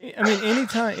know, I mean,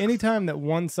 anytime that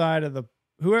one side of the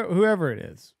whoever it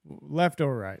is, left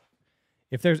or right,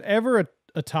 if there's ever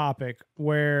a topic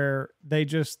where they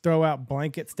just throw out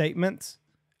blanket statements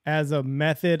as a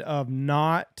method of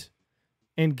not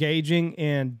engaging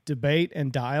in debate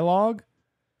and dialogue,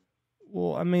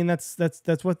 well, I mean, that's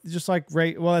what, just like,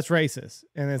 well, that's racist.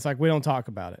 And it's like, we don't talk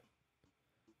about it.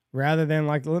 Rather than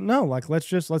like, no, like, let's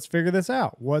figure this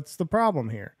out. What's the problem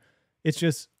here? It's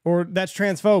just, or that's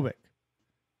transphobic.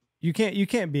 You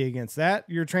can't be against that.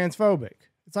 You're transphobic.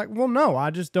 It's like, well, no, I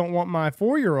just don't want my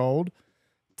 4-year-old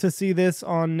to see this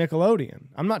on Nickelodeon.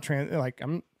 I'm not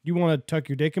You want to tuck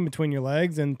your dick in between your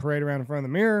legs and parade around in front of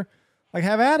the mirror? Like,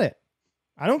 have at it.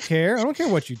 I don't care. I don't care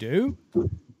what you do,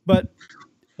 but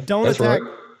don't attack.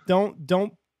 Right.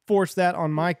 Don't force that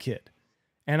on my kid.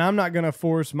 And I'm not going to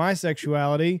force my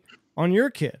sexuality on your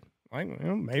kid. Like, you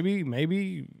know,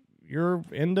 maybe you're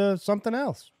into something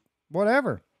else,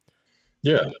 whatever.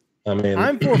 Yeah. I mean,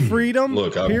 I'm for freedom,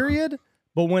 period.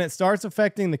 But when it starts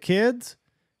affecting the kids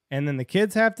and then the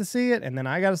kids have to see it and then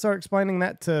I got to start explaining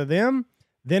that to them,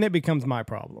 then it becomes my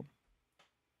problem.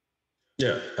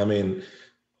 Yeah. I mean,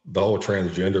 the whole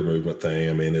transgender movement thing,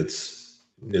 I mean, it's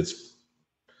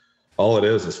all it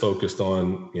is focused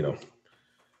on, you know,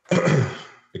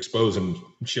 exposing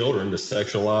children to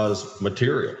sexualized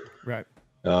material. Right.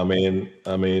 I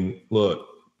mean, look,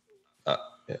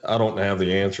 I don't have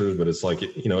the answers, but it's like,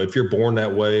 you know, if you're born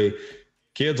that way,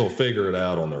 kids will figure it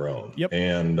out on their own. Yep.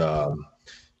 And,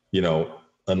 you know,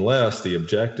 unless the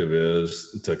objective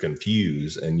is to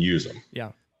confuse and use them.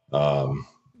 Yeah.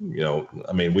 You know,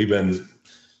 I mean,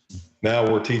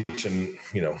 we're teaching,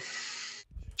 you know,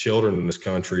 children in this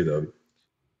country the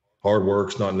hard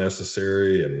work's not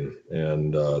necessary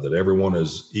and that everyone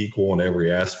is equal in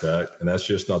every aspect. And that's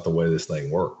just not the way this thing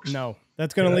works. No,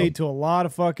 that's going to lead to a lot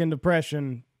of fucking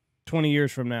depression 20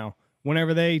 years from now.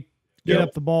 Whenever they get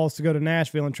up the balls to go to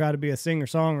Nashville and try to be a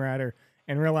singer-songwriter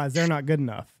and realize they're not good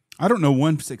enough. I don't know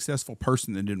one successful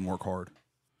person that didn't work hard.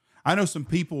 I know some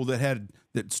people that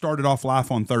started off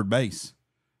life on third base.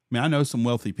 I mean, I know some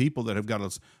wealthy people that have got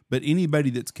us, but anybody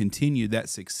that's continued that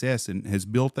success and has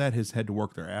built that has had to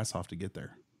work their ass off to get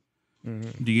there.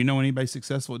 Mm-hmm. Do you know anybody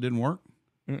successful that didn't work?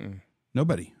 Mm-mm.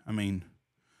 Nobody. I mean,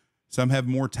 some have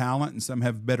more talent and some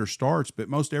have better starts, but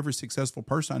most every successful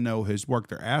person I know has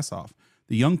worked their ass off.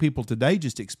 The young people today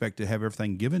just expect to have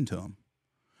everything given to them.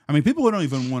 I mean, people don't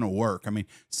even want to work. I mean,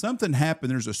 something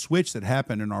happened. There's a switch that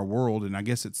happened in our world, and I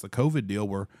guess it's the COVID deal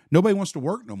where nobody wants to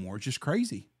work no more. It's just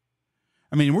crazy.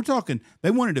 I mean, we're talking,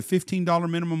 they wanted a $15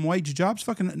 minimum wage jobs.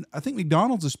 Fucking, I think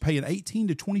McDonald's is paying $18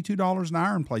 to $22 an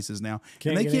hour in places now.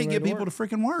 And they can't get people to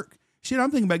freaking work. Shit, I'm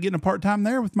thinking about getting a part-time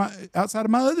there with outside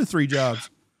of my other 3 jobs.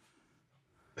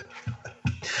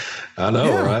 I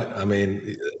know, right? I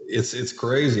mean, it's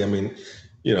crazy. I mean,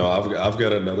 you know, I've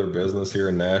got another business here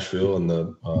in Nashville in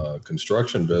the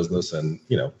construction business. And,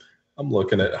 you know, I'm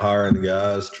looking at hiring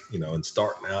guys, you know, and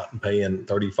starting out and paying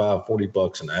 $35,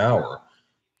 $40 an hour.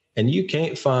 And you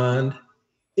can't find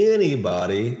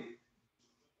anybody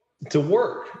to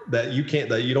work that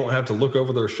you don't have to look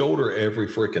over their shoulder every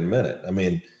freaking minute. I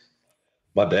mean,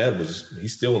 my dad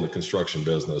he's still in the construction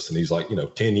business. And he's like, you know,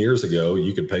 10 years ago,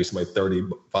 you could pay somebody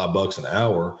 $35 an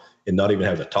hour and not even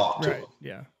have to talk to them.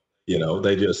 Yeah. You know,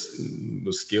 they just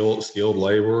was skilled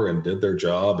labor and did their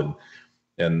job.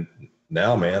 And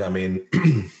now, man, I mean,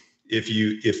 if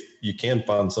you can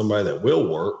find somebody that will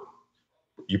work,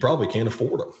 you probably can't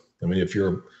afford them. I mean, if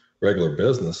you're a regular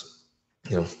business,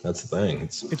 you know, that's the thing.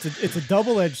 It's a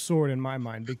double-edged sword in my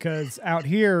mind, because out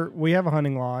here we have a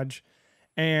hunting lodge,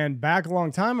 and back a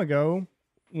long time ago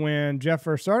when Jeff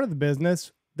first started the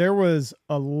business, there was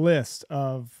a list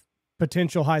of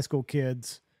potential high school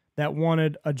kids that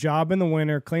wanted a job in the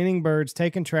winter, cleaning birds,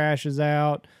 taking trashes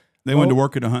out. They wanted to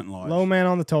work at a hunting lodge. Low man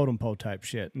on the totem pole type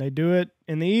shit. And they do it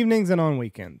in the evenings and on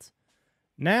weekends.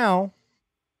 Now,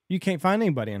 you can't find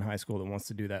anybody in high school that wants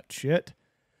to do that shit.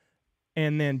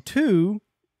 And then 2,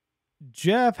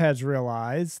 Jeff has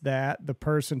realized that the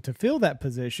person to fill that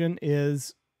position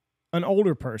is an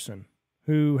older person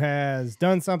who has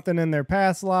done something in their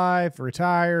past life,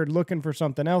 retired, looking for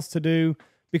something else to do,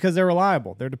 because they're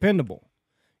reliable. They're dependable.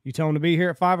 You tell them to be here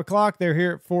at 5:00, they're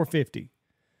here at 4:50.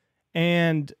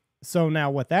 And so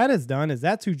now what that has done is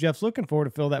that's who Jeff's looking for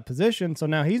to fill that position. So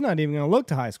now he's not even going to look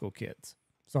to high school kids.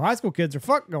 So high school kids are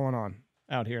fucked going on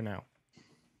out here now.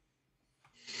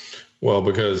 Well,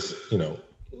 because, you know,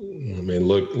 I mean,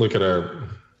 look at our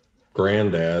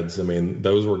granddads. I mean,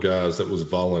 those were guys that was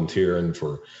volunteering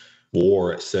for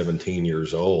war at 17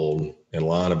 years old and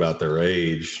lying about their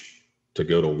age to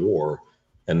go to war.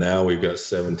 And now we've got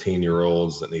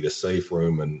 17-year-olds that need a safe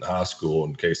room in high school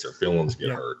in case their feelings get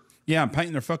hurt. Yeah, I'm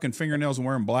painting their fucking fingernails and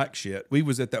wearing black shit. We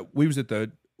was at the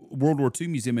World War II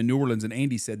Museum in New Orleans, and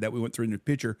Andy said that we went through in the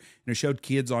picture, and it showed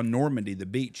kids on Normandy, the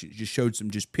beach. It just showed some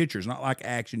just pictures, not like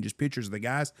action, just pictures of the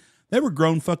guys. They were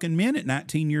grown fucking men at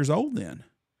 19 years old then.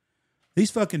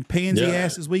 These fucking pansy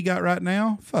asses we got right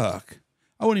now, fuck.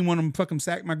 I wouldn't even want them to fucking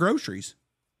sack my groceries.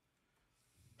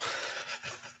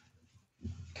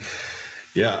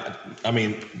 Yeah, I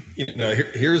mean, you know,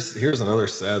 here's another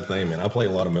sad thing, man. I play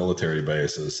a lot of military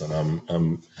bases, and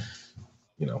I'm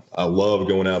you know, I love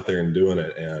going out there and doing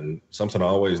it. And something I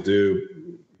always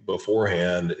do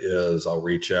beforehand is I'll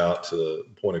reach out to the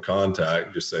point of contact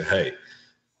and just say, hey,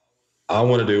 I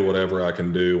want to do whatever I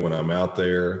can do when I'm out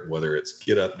there, whether it's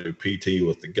get up, do PT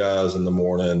with the guys in the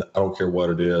morning. I don't care what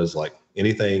it is, like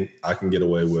anything I can get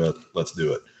away with, let's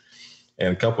do it.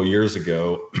 And a couple of years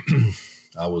ago,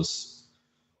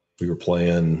 we were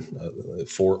playing at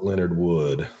Fort Leonard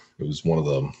Wood. It was one of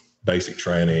the basic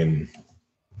training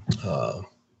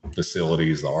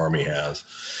facilities the Army has.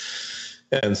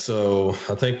 And so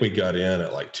I think we got in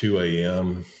at like 2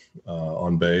 a.m.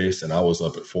 On base, and I was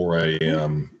up at 4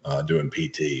 a.m. Doing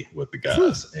PT with the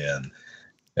guys. And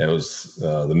it was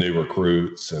the new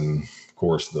recruits and, of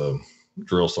course, the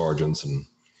drill sergeants. And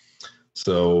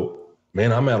so,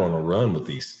 man, I'm out on a run with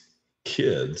these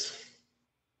kids,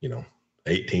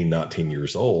 18, 19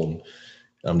 years old.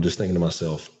 I'm just thinking to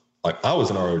myself, like, I was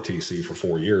in ROTC for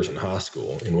 4 years in high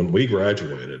school. And when we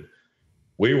graduated,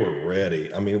 we were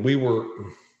ready. I mean, we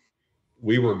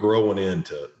were growing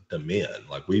into men.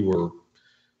 Like we were,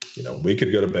 we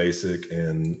could go to basic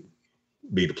and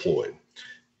be deployed.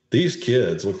 These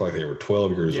kids looked like they were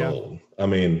 12 years old. I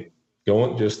mean,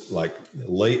 going just like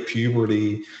late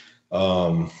puberty.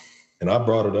 And I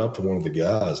brought it up to one of the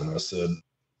guys and I said,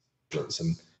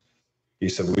 and he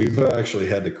said, we've actually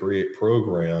had to create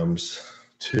programs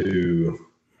to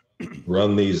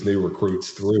run these new recruits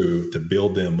through to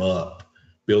build them up,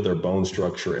 build their bone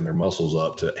structure and their muscles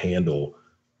up to handle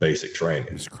basic training.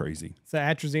 It's crazy. It's the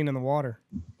atrazine in the water.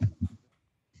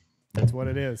 That's what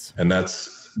it is. And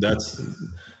that's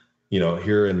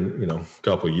here in a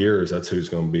couple of years, that's who's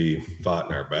going to be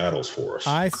fighting our battles for us.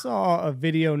 I saw a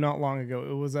video not long ago.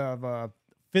 It was of a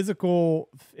physical.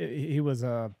 He was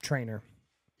a trainer.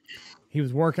 He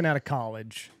was working out of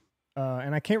college,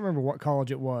 and I can't remember what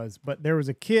college it was. But there was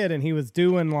a kid, and he was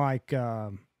doing like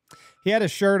he had his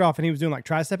shirt off, and he was doing like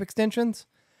tricep extensions.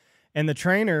 And the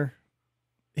trainer,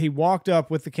 he walked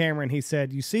up with the camera and he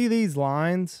said, you see these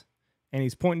lines? And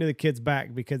he's pointing to the kid's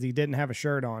back because he didn't have a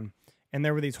shirt on. And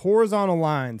there were these horizontal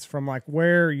lines from like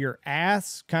where your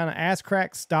ass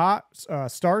crack starts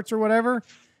or whatever.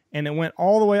 And it went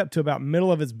all the way up to about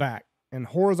middle of his back, and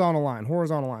horizontal line,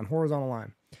 horizontal line, horizontal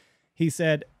line. He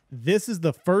said, this is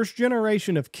the first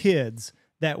generation of kids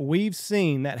that we've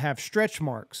seen that have stretch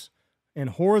marks and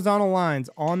horizontal lines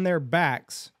on their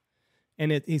backs.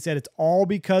 And he said it's all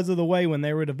because of the way when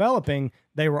they were developing,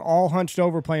 they were all hunched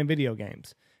over playing video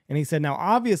games. And he said, now,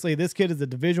 obviously, this kid is a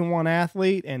Division I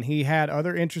athlete, and he had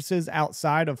other interests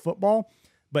outside of football.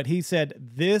 But he said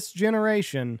this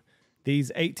generation,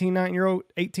 these 18,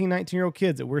 19-year-old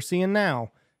kids that we're seeing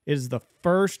now, is the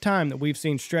first time that we've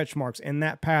seen stretch marks in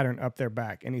that pattern up their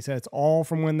back. And he said it's all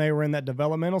from when they were in that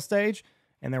developmental stage,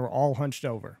 and they were all hunched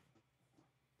over.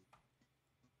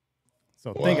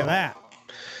 So think of that.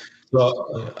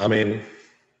 Well, I mean,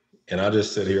 and I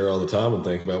just sit here all the time and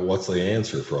think about what's the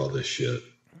answer for all this shit.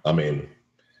 I mean,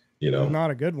 not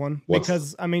a good one,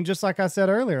 because I mean, just like I said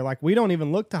earlier, like we don't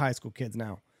even look to high school kids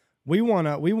now. We want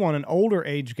an older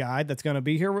age guy that's going to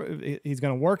be here. He's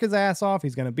going to work his ass off.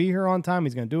 He's going to be here on time.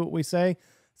 He's going to do what we say.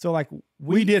 So like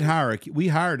we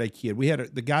hired a kid. We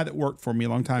had the guy that worked for me a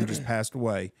long time just passed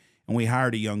away, and we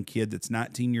hired a young kid that's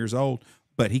 19 years old,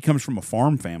 but he comes from a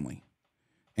farm family.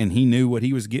 And he knew what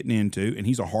he was getting into, and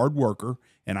he's a hard worker.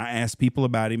 And I asked people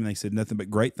about him, and they said nothing but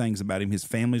great things about him. His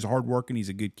family's hard working. He's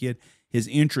a good kid. His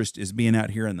interest is being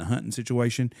out here in the hunting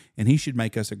situation, and he should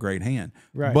make us a great hand.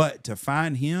 Right. But to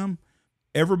find him,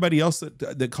 everybody else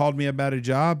that called me about a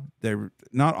job, they were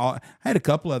not all. I had a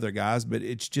couple other guys, but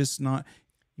it's just not.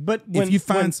 But if you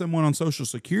find someone on Social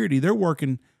Security, they're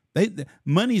working.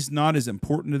 Money's not as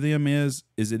important to them as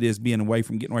it is getting away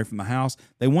from the house.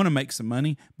 They want to make some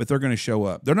money, but they're going to show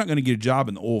up. They're not going to get a job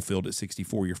in the oil field at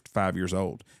 64 or 5 years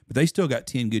old, but they still got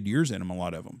 10 good years in them, a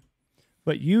lot of them.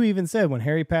 But you even said when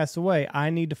Harry passed away, I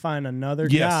need to find another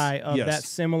guy of that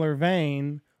similar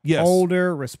vein,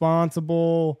 older,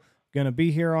 responsible, going to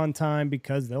be here on time,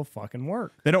 because they'll fucking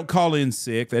work. They don't call in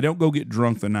sick. They don't go get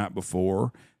drunk the night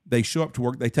before. They show up to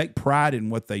work. They take pride in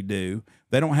what they do.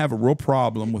 They don't have a real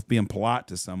problem with being polite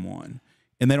to someone.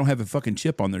 And they don't have a fucking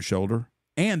chip on their shoulder.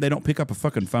 And they don't pick up a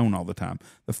fucking phone all the time.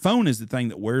 The phone is the thing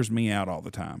that wears me out all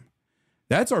the time.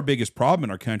 That's our biggest problem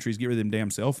in our country, is get rid of them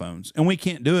damn cell phones. And we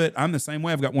can't do it. I'm the same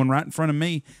way. I've got one right in front of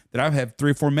me that I've had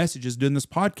 3 or 4 messages doing this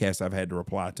podcast I've had to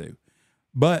reply to.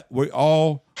 But we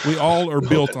all are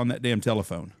built on that damn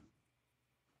telephone.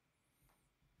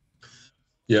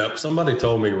 Yeah, somebody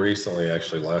told me recently,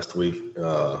 actually last week,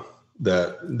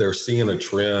 that they're seeing a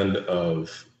trend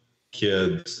of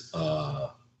kids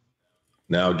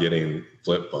now getting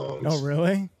flip phones. Oh,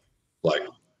 really? Like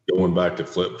going back to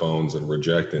flip phones and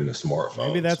rejecting the smartphones.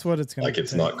 Maybe that's what it's going to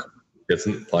be. Like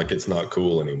it's not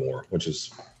cool anymore, which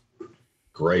is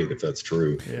great if that's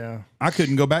true. Yeah. I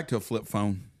couldn't go back to a flip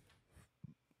phone.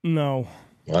 No.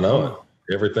 I know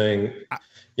everything.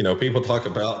 People talk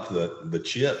about the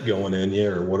chip going in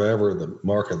you or whatever, the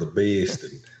mark of the beast,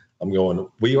 and I'm going,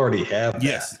 we already have that.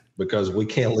 Yes. Because we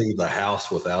can't leave the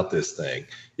house without this thing.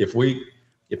 If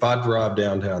I drive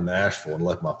downtown Nashville and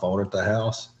left my phone at the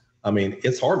house, I mean,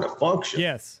 it's hard to function.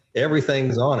 Yes.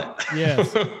 Everything's on it.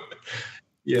 Yes.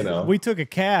 We took a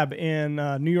cab in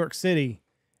New York City,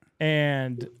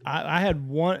 and I had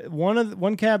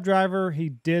one cab driver. He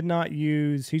did not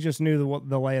use. He just knew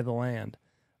the lay of the land.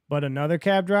 But another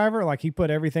cab driver, like, he put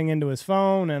everything into his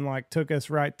phone and like took us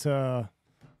right to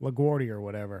LaGuardia or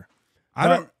whatever.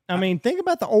 I mean, think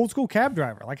about the old school cab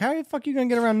driver. Like, how the fuck you gonna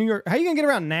get around New York? How you gonna get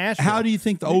around Nashville? How do you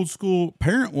think the old school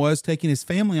parent was taking his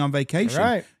family on vacation?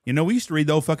 Right. We used to read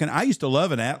the old I used to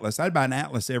love an atlas. I'd buy an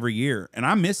atlas every year, and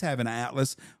I miss having an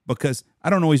atlas because I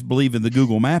don't always believe in the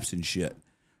Google Maps and shit.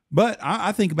 But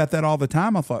I think about that all the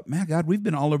time. I thought, man, God, we've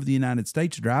been all over the United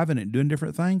States driving and doing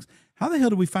different things. How the hell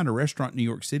did we find a restaurant in New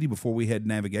York City before we had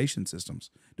navigation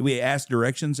systems? Do we ask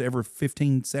directions every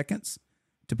 15 seconds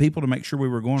to people to make sure we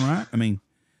were going right? I mean,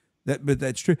 but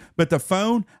that's true. But the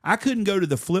phone, I couldn't go to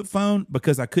the flip phone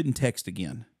because I couldn't text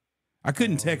again. I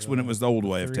couldn't text when it was the old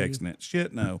way of texting it.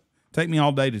 Shit, no. Take me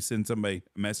all day to send somebody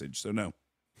a message, so no.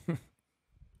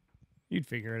 You'd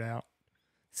figure it out.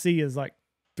 C is like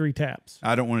 3 taps.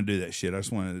 I don't want to do that shit.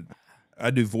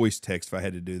 I do voice text if I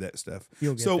had to do that stuff.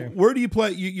 You'll get so there. Where do you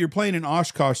play? You're playing in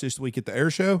Oshkosh this week at the air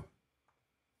show?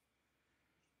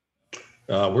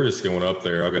 We're just going up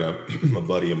there. I've got a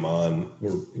buddy of mine.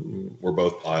 We're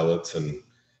both pilots, and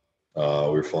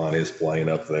we're flying his plane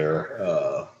up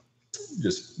there.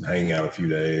 Just hanging out a few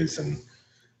days, and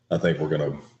I think we're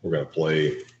gonna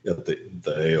play at the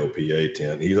AOPA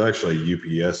tent. He's actually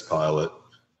a UPS pilot,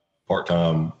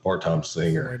 part-time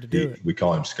singer. We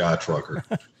call him Sky Trucker.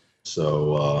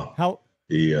 So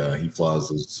he flies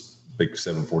those big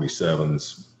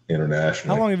 747s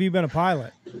internationally. How long have you been a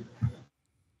pilot?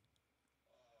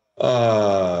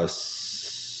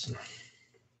 So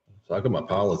I got my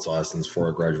pilot's license before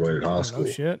I graduated high school. Oh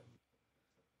shit.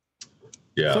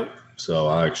 Yeah. So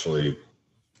I actually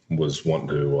was wanting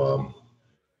to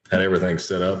had everything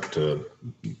set up to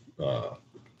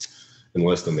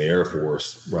enlist in the Air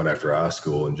Force right after high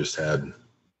school, and just had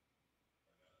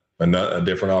a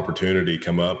different opportunity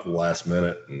come up last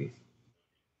minute and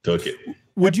took it.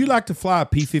 Would you like to fly a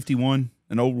P-51,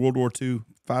 an old World War II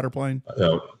fighter plane?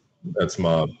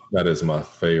 That is my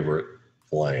favorite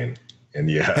plane. And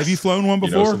yes. Have you flown one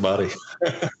before? You know somebody?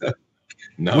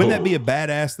 No. Wouldn't that be a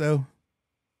badass though?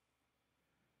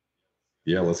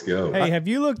 Yeah, let's go. Hey, have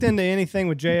you looked into anything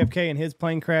with JFK and his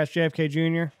plane crash, JFK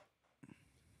Jr.?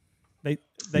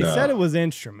 They said it was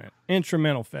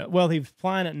instrumental. Well, he was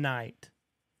flying at night,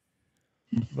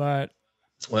 but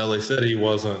they said he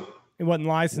wasn't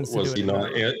licensed. Was he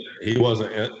not? He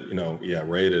wasn't,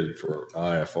 rated for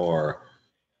IFR,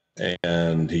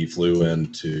 and he flew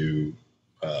into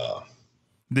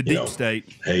the deep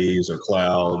state, haze or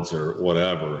clouds or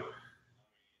whatever.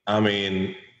 I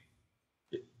mean,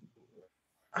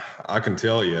 I can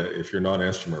tell you, if you're not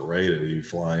instrument rated, you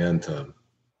fly into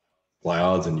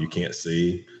clouds and you can't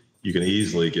see, you can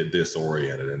easily get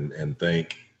disoriented and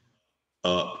think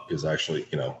up is actually,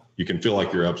 you can feel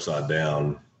like you're upside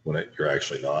down when you're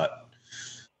actually not.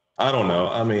 I don't know.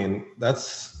 I mean,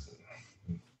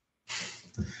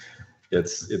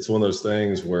 it's one of those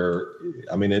things where,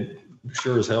 I mean, it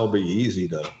sure as hell be easy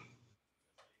to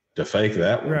fake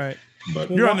that one. Right.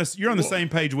 But you're on the same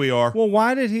page we are. Well,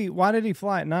 why did he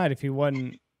fly at night if he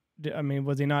wasn't? I mean,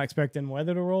 was he not expecting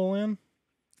weather to roll in?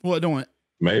 Well,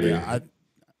 maybe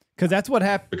because that's what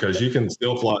happened. Because you can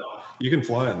still fly. You can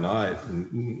fly at night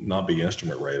and not be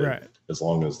instrument rated, right? As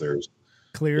long as there's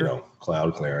clear,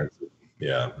 cloud clearance.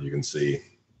 Yeah, you can see.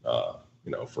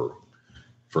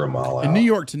 For a mile out. In New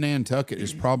York to Nantucket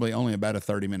is probably only about a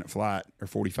 30-minute flight or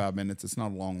 45 minutes. It's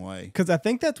not a long way. Because I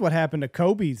think that's what happened to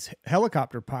Kobe's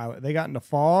helicopter pilot. They got into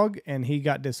fog and he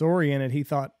got disoriented. He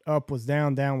thought up was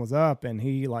down, down was up, and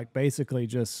he basically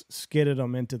just skidded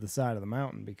them into the side of the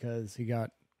mountain because he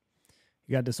got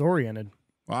disoriented.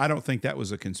 Well, I don't think that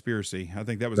was a conspiracy. I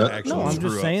think that was an actual. No, I'm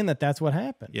just saying that's what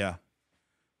happened. Yeah,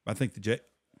 I think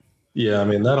Yeah, I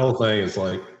mean that whole thing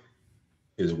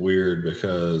is weird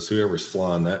because whoever's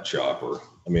flying that chopper,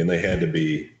 I mean, they had to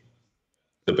be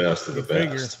the best of the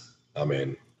best. I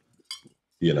mean,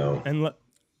 and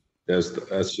that's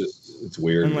just, it's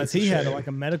weird. Unless he had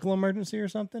a medical emergency or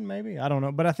something, maybe. I don't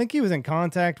know. But I think he was in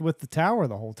contact with the tower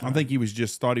the whole time. I think he was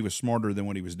thought he was smarter than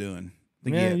what he was doing.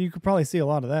 You could probably see a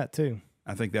lot of that too.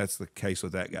 I think that's the case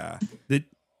with that guy.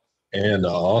 And I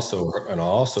also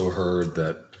heard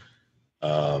that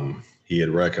he had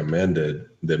recommended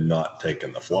them not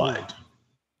taking the flight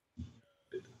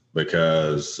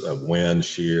because of wind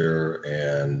shear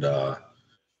and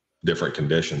different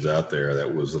conditions out there.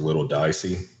 That was a little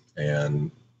dicey.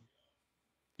 And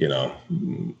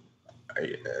again,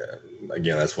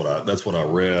 that's what I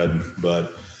read.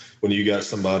 But when you got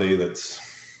somebody that's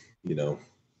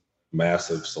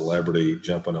massive celebrity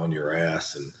jumping on your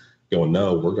ass and going,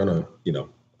 no, we're gonna,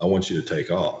 I want you to take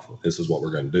off. This is what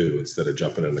we're gonna do, instead of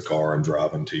jumping in the car and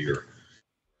driving to your,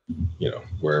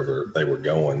 wherever they were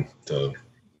going to.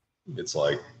 It's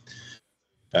like,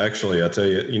 actually, I tell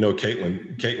you,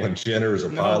 Caitlyn Jenner is a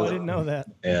pilot. I didn't know that.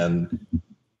 And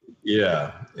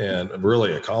yeah, and a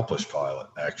really accomplished pilot,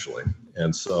 actually.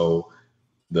 And so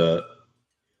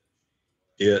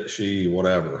she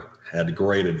had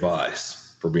great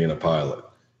advice for being a pilot,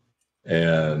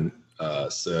 and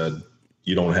said,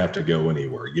 you don't have to go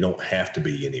anywhere. You don't have to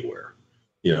be anywhere,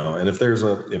 and if there's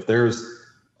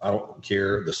I don't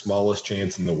care, the smallest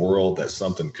chance in the world that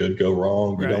something could go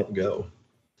wrong, you don't go.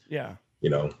 Yeah.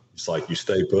 It's like, you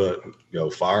stay put,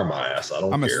 fire my ass.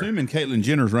 I'm care. Assuming Caitlyn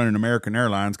Jenner's running American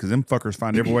Airlines, because them fuckers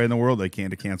find every way in the world they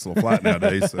can to cancel a flight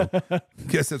nowadays. So I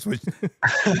guess that's what,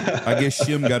 I guess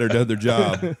Shim got her to their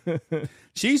job.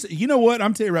 She's, you know what?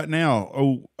 I'm telling you right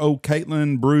now,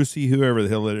 Caitlyn, Brucey, whoever the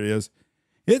hell it is,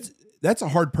 that's a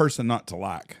hard person not to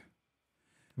like.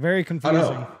 Very confusing. I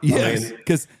know. Yes.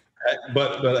 Because,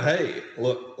 but hey,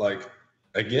 look, like,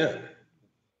 again,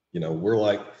 we're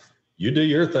like, you do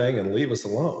your thing and leave us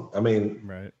alone. I mean,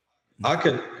 right. I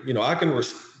can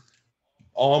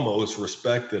almost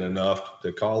respect it enough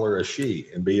to call her a she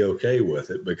and be okay with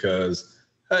it, because,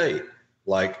 hey,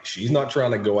 like, she's not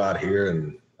trying to go out here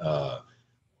and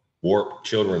warp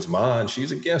children's minds.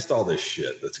 She's against all this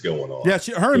shit that's going on. Yeah,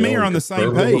 her and me are on the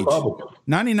same page.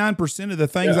 99% of the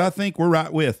things I think we're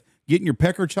right with. Getting your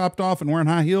pecker chopped off and wearing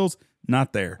high heels,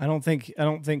 not there. I don't think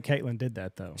Caitlyn did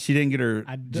that, though. She didn't get her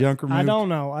junk removed.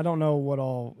 I don't know what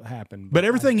all happened. But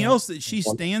everything else that she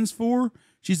stands for,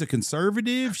 she's a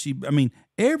conservative.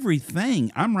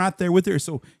 Everything. I'm right there with her.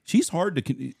 So she's hard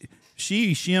to,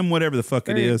 Shim, whatever the fuck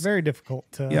it is. Very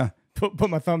difficult to put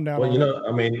my thumb down. Well,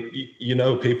 I mean,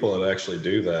 people that actually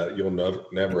do that, you'll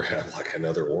never have like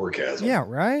another orgasm. Yeah,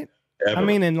 right. Ever. I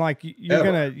mean, and like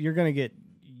you're gonna get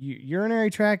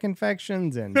urinary tract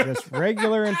infections and just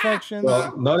regular infections.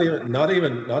 Well, not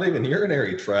even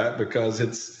urinary tract, because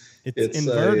it's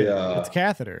inverted. It's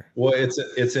catheter. Well,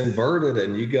 it's inverted,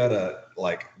 and you gotta,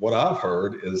 like, what I've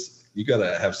heard is you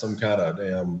gotta have some kind of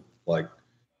damn, like,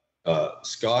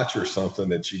 scotch or something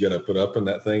that you gotta put up in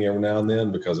that thing every now and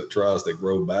then, because it tries to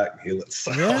grow back and heal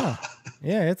itself.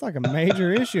 Yeah, it's like a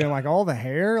major issue, and like all the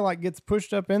hair like gets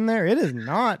pushed up in there. It is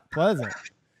not pleasant.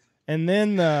 And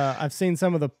then I've seen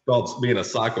some of the being a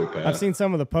psychopath. I've seen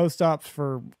some of the post-ops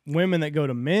for women that go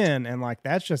to men, and like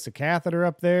that's just a catheter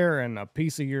up there and a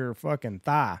piece of your fucking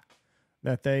thigh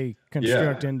that they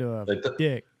construct into a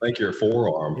dick. Like your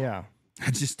forearm. Yeah.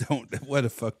 I just don't. What a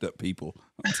fucked up people.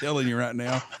 I'm telling you right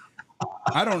now.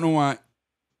 I don't know why.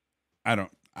 I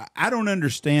don't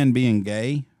understand being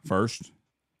gay. First,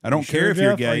 I don't care if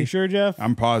you're gay. Are you sure, Jeff?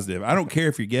 I'm positive. I don't care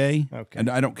if you're gay. Okay. And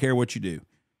I don't care what you do.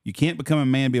 You can't become a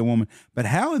man, be a woman. But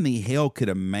how in the hell could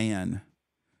a man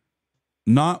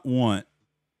not want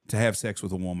to have sex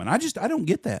with a woman? I don't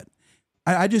get that.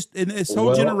 And it's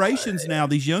whole generations now.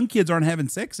 These young kids aren't having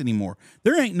sex anymore.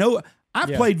 There ain't no.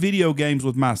 I've played video games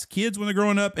with my kids when they're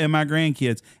growing up and my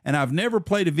grandkids, and I've never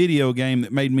played a video game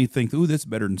that made me think, "Ooh, that's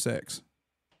better than sex."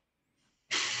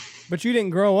 But you didn't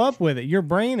grow up with it. Your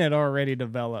brain had already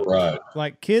developed. Right.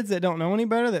 Like kids that don't know any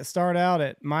better, that start out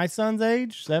at my son's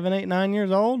age, 7, 8, 9 years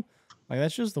old. Like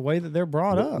that's just the way that they're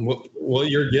brought up. Well,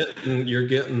 you're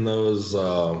getting those.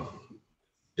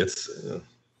 It's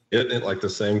like the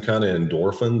same kind of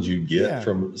endorphins you get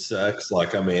from sex.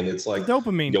 Like, I mean, it's like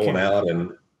dopamine going out and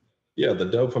the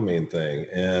dopamine thing.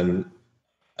 And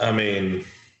I mean,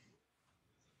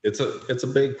 it's a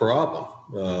big problem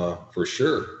for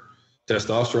sure.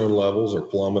 Testosterone levels are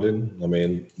plummeting. I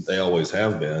mean, they always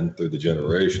have been through the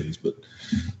generations, but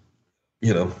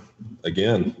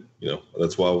again,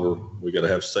 that's why we got to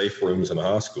have safe rooms in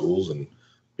high schools, and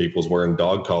people's wearing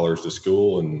dog collars to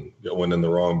school and going in the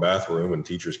wrong bathroom, and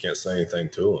teachers can't say anything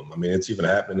to them. I mean, it's even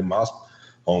happening in my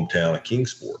hometown of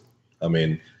Kingsport. I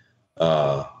mean,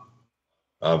 I've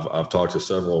talked to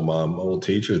several of my old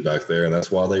teachers back there, and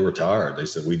that's why they retired. They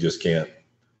said,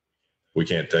 we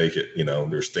can't take it.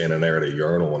 They're standing there at a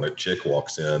urinal and a chick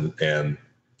walks in, and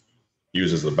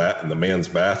uses the man's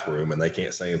bathroom, and they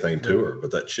can't say anything to her.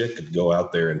 But that chick could go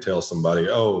out there and tell somebody,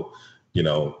 oh,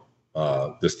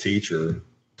 this teacher,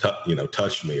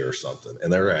 touched me or something,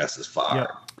 and their ass is fired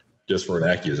just for an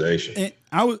accusation. And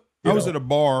I was at a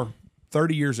bar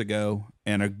 30 years ago,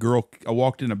 and I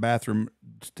walked in a bathroom,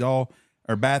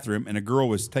 and a girl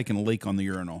was taking a leak on the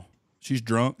urinal. She's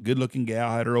drunk, good looking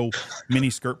gal, had her old mini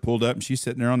skirt pulled up, and she's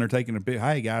sitting there on there taking a bit.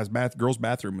 Hey guys, girl's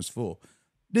bathroom was full.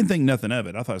 Didn't think nothing of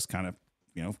it. I thought it was kind of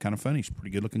funny. She's a pretty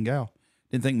good looking gal.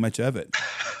 Didn't think much of it.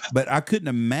 But I couldn't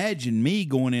imagine me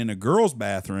going in a girl's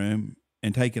bathroom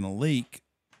and taking a leak,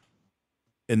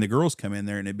 and the girls come in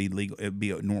there and it'd be legal. It'd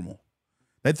be normal.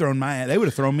 They would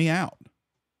have thrown me out.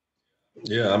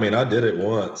 Yeah, I mean, I did it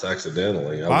once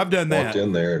accidentally. I've done that. Walked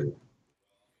in there.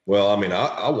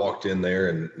 I walked in there,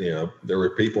 and there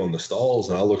were people in the stalls,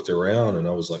 and I looked around, and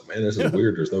I was like, man, this is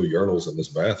weird. There's no urinals in this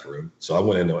bathroom. So I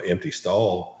went into an empty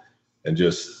stall and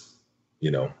just,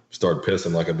 started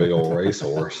pissing like a big old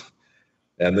racehorse.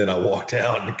 And then I walked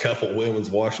out, and a couple women's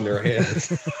washing their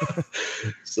hands.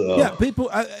 So yeah, people,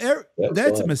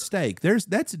 that's a mistake.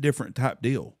 That's a different type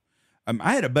deal.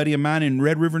 I had a buddy of mine in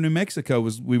Red River, New Mexico.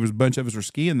 A bunch of us were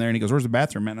skiing there, and he goes, "Where's the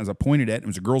bathroom at?" And as I pointed at it, it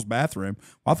was a girl's bathroom.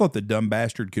 Well, I thought the dumb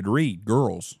bastard could read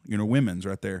girls, women's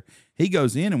right there. He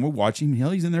goes in, and we're watching him. Hell,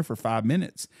 he's in there for 5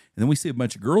 minutes, and then we see a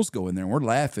bunch of girls go in there, and we're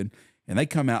laughing, and they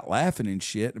come out laughing and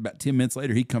shit. About 10 minutes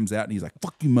later, he comes out, and he's like,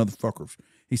 "Fuck you, motherfuckers."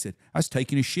 He said, "I was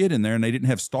taking a shit in there, and they didn't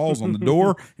have stalls on the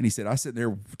door." And he said, "I was sitting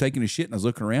there taking a shit, and I was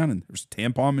looking around, and there's a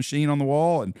tampon machine on the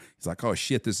wall." And he's like, "Oh,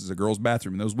 shit, this is a girl's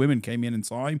bathroom." And those women came in and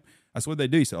saw him. I said, "What'd they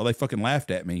do?" He said, "Oh, they fucking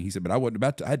laughed at me." He said, "But I wasn't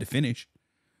about to. I had to finish."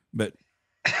 But,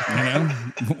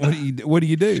 what do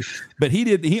you do? But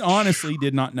he honestly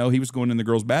did not know he was going in the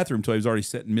girl's bathroom until he was already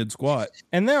sitting mid-squat.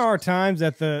 And there are times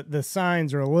that the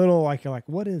signs are a little like, you're like,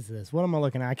 what is this? What am I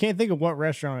looking at? I can't think of what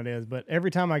restaurant it is, but every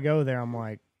time I go there, I'm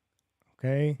like,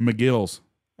 okay. McGill's.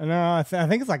 No, I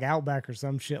think it's like Outback or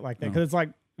some shit like that, because it's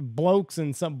like blokes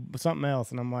and something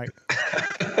else, and I'm like,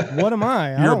 what am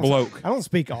I? You're a bloke. I don't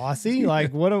speak Aussie.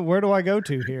 Like, where do I go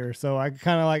to here? So I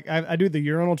kind of like I do the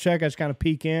urinal check. I just kind of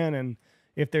peek in, and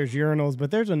if there's urinals,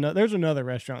 but there's another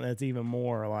restaurant that's even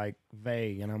more like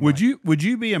vague. And I'm would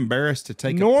you be embarrassed to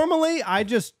take? Normally, I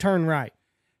just turn right.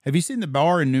 Have you seen the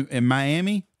bar in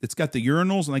Miami that's got the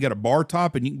urinals and they got a bar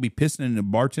top and you can be pissing and the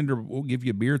bartender will give you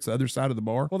a beer? It's the other side of the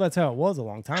bar. Well, that's how it was a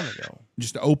long time ago.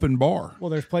 Just an open bar. Well,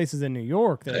 there's places in New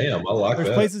York that I like there's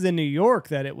that. places in New York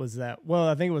that it was that. Well,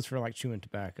 I think it was for like chewing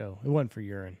tobacco. It wasn't for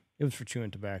urine. It was for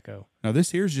chewing tobacco. Now this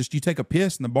here's just you take a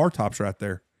piss and the bar top's right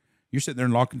there. You're sitting there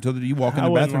and locking until you walk in the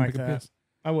bathroom and take a piss.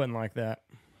 I wouldn't like that.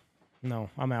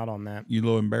 No, I'm out on that. You a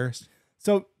little embarrassed?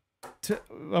 So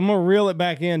I'm gonna reel it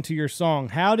back into your song.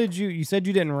 How did you said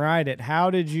you didn't write it? How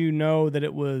did you know that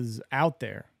it was out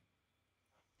there?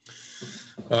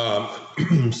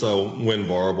 So Win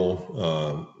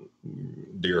Barble,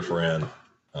 dear friend,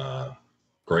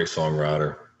 great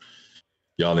songwriter.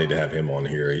 Y'all need to have him on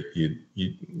here.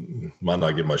 You might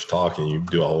not get much talking. You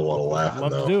do a whole lot of laughing.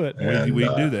 Love to do it. And, we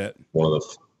do that. One of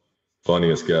the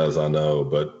funniest guys I know.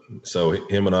 But so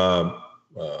him and I,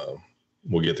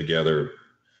 we'll get together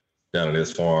down at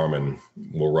his farm, and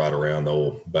we'll ride around the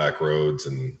old back roads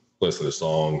and listen to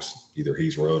songs either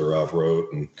he's wrote or I've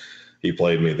wrote. And he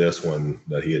played me this one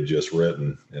that he had just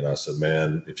written, and I said,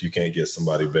 "Man, if you can't get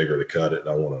somebody bigger to cut it,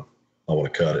 I want to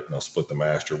cut it, and I'll split the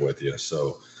master with you."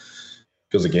 So,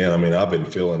 because again, I mean, I've been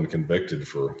feeling convicted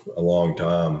for a long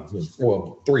time,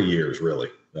 well, 3 years really,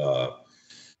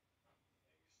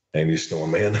 and he's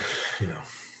going, "Man,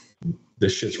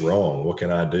 this shit's wrong. What can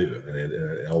I do?" And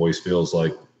it always feels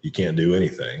like you can't do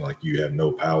anything, like you have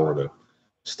no power to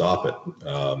stop it.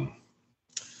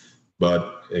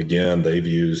 But again, they've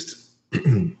used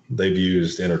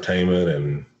entertainment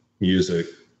and music,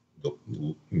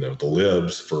 the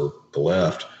libs for the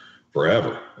left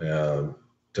forever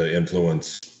to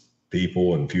influence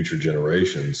people and future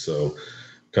generations. So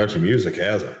country music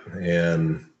hasn't,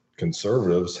 and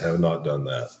conservatives have not done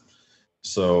that.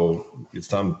 So it's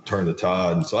time to turn the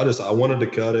tide. And so I wanted to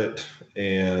cut it,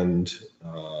 and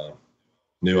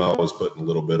knew I was putting a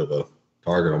little bit of a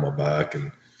target on my back.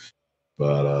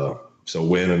 So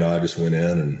Win and I just went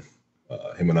in, and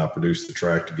him and I produced the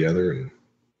track together and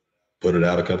put it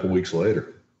out a couple weeks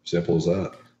later. Simple as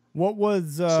that. What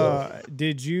was,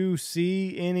 did you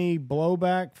see any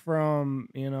blowback from,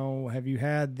 have you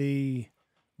had the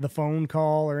phone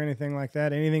call or anything like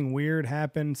that? Anything weird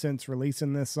happened since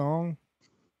releasing this song?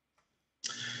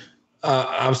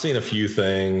 I've seen a few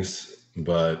things,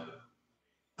 but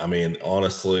I mean,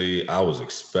 honestly, I was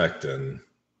expecting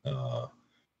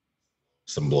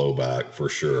some blowback for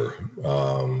sure.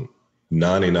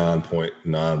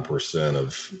 99.9%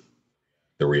 of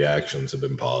the reactions have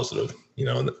been positive, you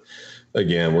know. And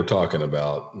again, we're talking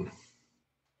about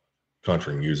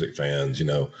country music fans, you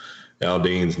know.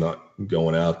 Aldean's not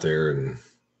going out there and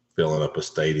filling up a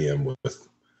stadium with,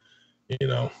 you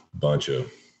know, a bunch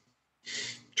of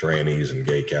trannies and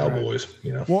gay cowboys, right.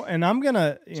 You know. Well, and I'm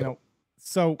gonna,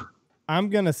 so I'm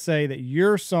gonna say that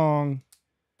your song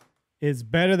is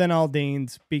better than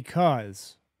Aldean's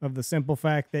because of the simple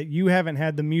fact that you haven't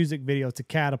had the music video to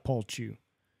catapult you.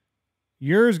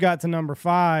 Yours got to number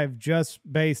 5 just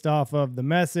based off of the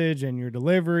message and your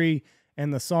delivery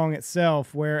and the song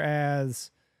itself, whereas,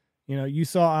 you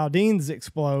saw Aldean's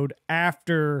explode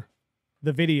after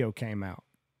the video came out.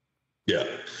 Yeah.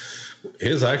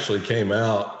 His actually came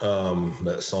out,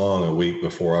 that song, a week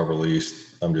before I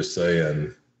released I'm Just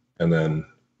Sayin. And then,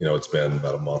 it's been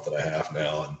about a month and a half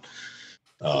now. And,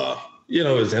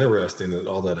 it's interesting that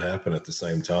all that happened at the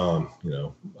same time,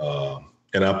 and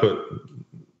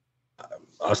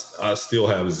I still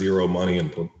have zero money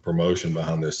in promotion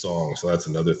behind this song. So that's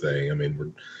another thing. I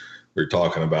mean, we're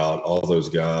talking about all those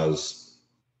guys.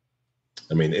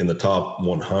 I mean, in the top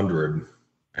 100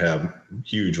 have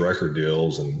huge record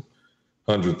deals and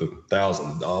hundreds of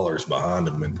thousands of dollars behind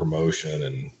them in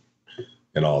promotion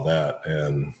and all that.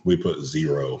 And we put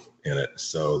zero in it.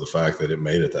 So the fact that it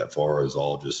made it that far is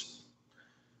all just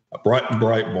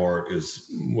Breitbart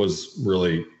was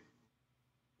really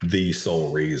the sole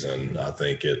reason I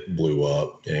think it blew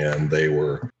up, and they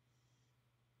were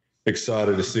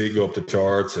excited to see it go up the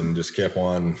charts and just kept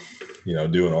on,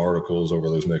 doing articles over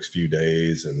those next few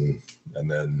days. And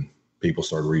then people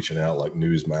started reaching out like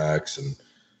Newsmax, and,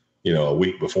 a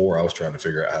week before I was trying to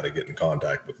figure out how to get in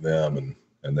contact with them.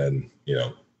 And then,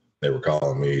 they were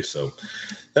calling me. So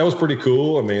that was pretty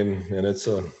cool. I mean, and it's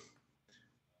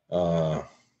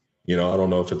I don't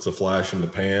know if it's a flash in the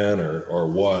pan or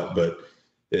what, but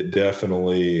it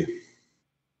definitely,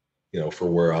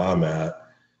 for where I'm at,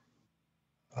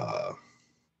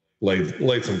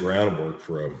 laid some groundwork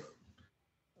for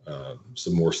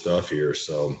some more stuff here.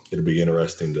 So it'll be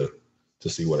interesting to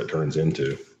see what it turns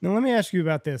into. Now, let me ask you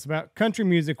about this, about country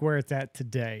music, where it's at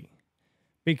today.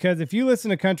 Because if you listen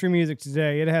to country music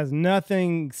today, it has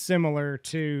nothing similar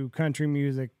to country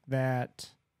music that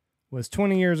was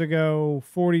 20 years ago,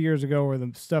 40 years ago, or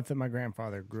the stuff that my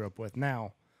grandfather grew up with.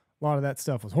 Now, a lot of that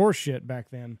stuff was horse shit back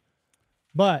then.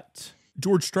 But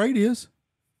George Strait is.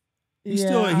 He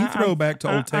throw back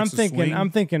to old Texas swing.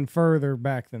 I'm thinking further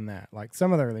back than that, like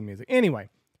some of the early music. Anyway,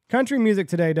 country music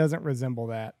today doesn't resemble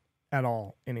that at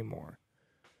all anymore.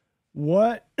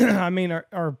 What I mean,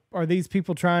 are these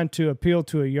people trying to appeal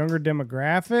to a younger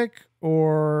demographic,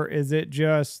 or is it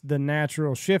just the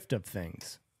natural shift of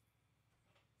things?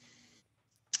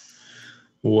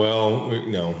 Well,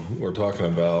 we're talking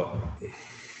about,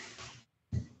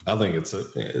 I think it's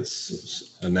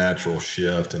a natural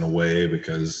shift in a way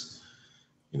because,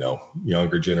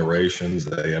 younger generations,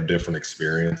 they have different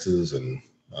experiences and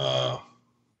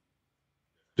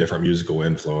different musical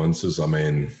influences. I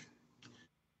mean,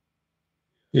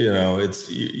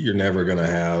 you're never going to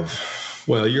have,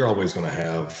 well, you're always going to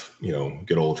have,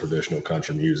 good old traditional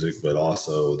country music, but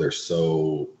also there's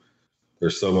so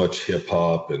much hip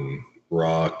hop and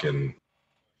rock, and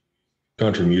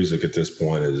country music at this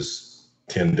point is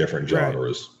 10 different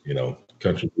genres. Right.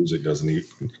 Country music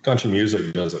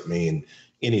doesn't mean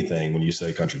anything when you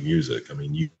say country music. I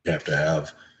mean, you have to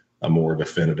have a more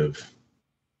definitive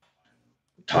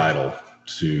title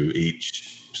to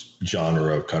each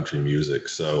genre of country music.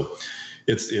 So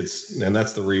it's and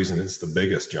that's the reason it's the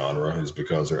biggest genre, is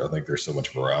because I think there's so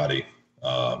much variety.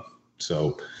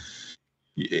 So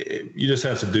you just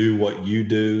have to do what you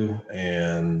do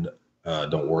and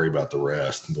don't worry about the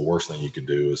rest. The worst thing you could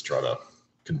do is try to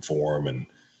conform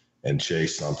and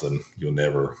chase something. You'll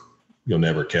never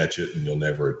catch it, and you'll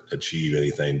never achieve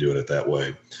anything doing it that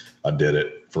way. I did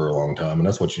it for a long time, and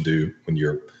that's what you do when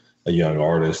you're a young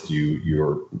artist.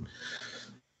 You're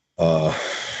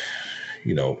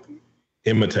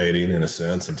imitating in a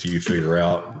sense until you figure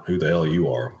out who the hell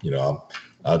you are.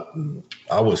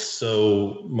 I was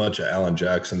so much an Alan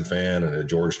Jackson fan and a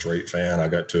George Strait fan. I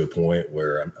got to a point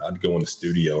where I'd go in the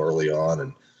studio early on,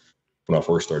 and when I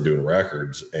first started doing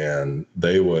records, and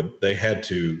they had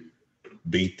to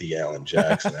beat the Alan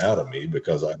Jackson out of me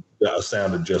because I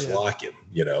sounded just like him,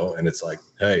 and it's like,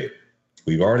 hey,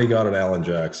 we've already got an Alan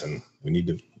Jackson. We need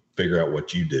to figure out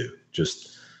what you do.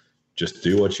 Just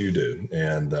do what you do,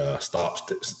 and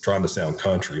stop trying to sound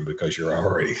country because you're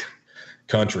already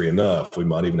country enough. We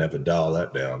might even have to dial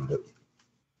that down. But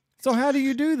So how do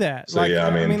you do that? So, yeah,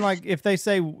 I mean, like if they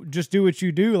say just do what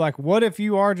you do, like what if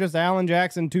you are just Alan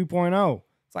Jackson 2.0?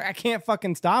 It's like I can't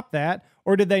fucking stop that.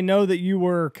 Or did they know that you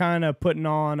were kind of putting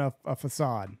on a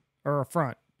facade or a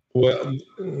front? Well,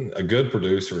 a good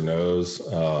producer knows.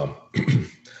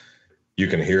 You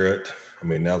can hear it. I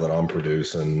mean, now that I'm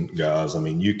producing guys, I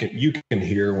mean, you can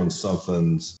hear when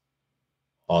something's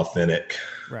authentic,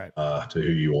 right, to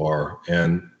who you are.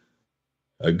 And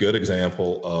a good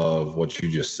example of what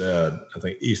you just said, I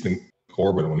think Easton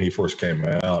Corbin, when he first came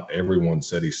out, everyone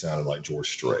said he sounded like George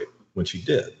Strait, which he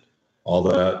did. All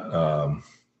that,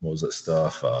 what was that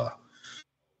stuff?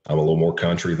 I'm a little more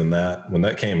country than that. When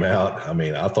that came out, I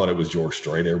mean, I thought it was George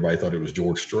Strait. Everybody thought it was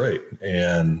George Strait.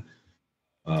 And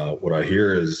what I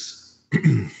hear is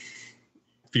a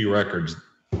few records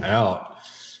out,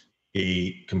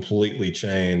 he completely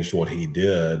changed what he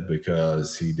did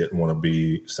because he didn't want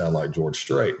to sound like George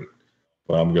Strait.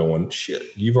 But I'm going,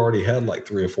 shit, you've already had like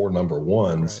 3 or 4 number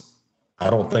ones. Right. I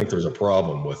don't think there's a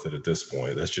problem with it at this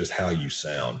point. That's just how you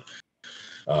sound.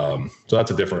 So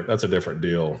that's a different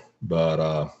deal.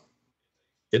 But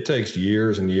it takes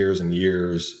years and years and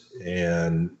years.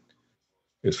 And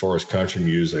as far as country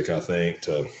music, I think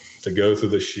to go through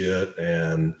the shit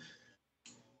and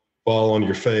fall on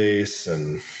your face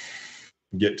and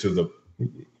get the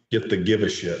give a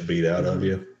shit beat out of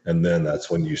you, and then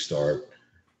that's when you start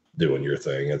doing your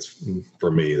thing. It's,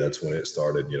 for me, that's when it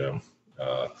started.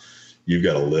 You've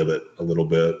got to live it a little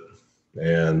bit,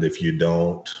 and if you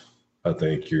don't, I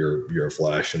think you're a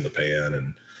flash in the pan,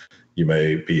 and you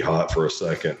may be hot for a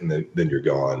second and then you're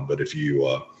gone. But if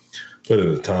you put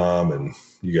in the time and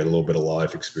you got a little bit of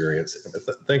life experience,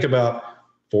 think about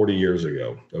 40 years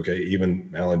ago. Okay,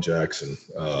 even Alan Jackson,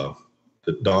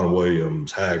 Don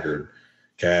Williams, Haggard,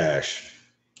 Cash,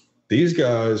 these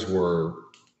guys were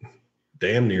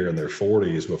damn near in their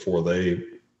 40s before they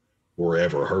were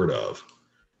ever heard of.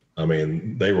 I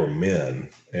mean, they were men,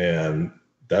 and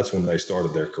that's when they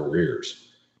started their careers,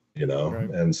 Right.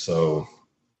 And so,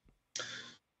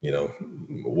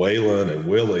 Waylon and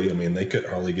Willie, I mean, they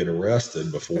couldn't hardly get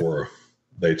arrested before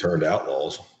they turned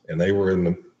outlaws, and they were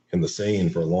in the scene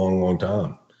for a long, long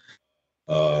time.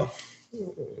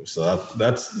 So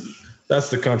that's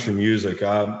the country music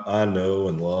I know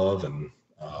and love. And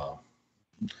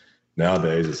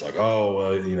nowadays it's like, oh,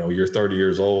 well, you're 30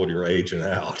 years old, you're aging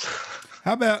out.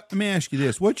 How about, let me ask you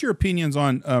this. What's your opinions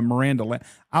on Miranda?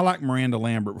 I like Miranda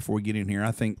Lambert before we get in here.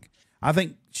 I think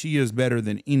she is better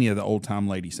than any of the old time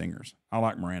lady singers. I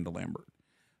like Miranda Lambert,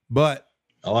 but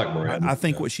I like Miranda. I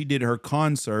think what she did at her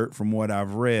concert, from what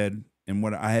I've read and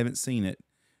what I haven't seen it,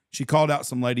 she called out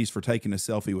some ladies for taking a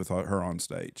selfie with her on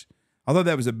stage. I thought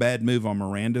that was a bad move on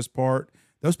Miranda's part.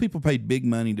 Those people paid big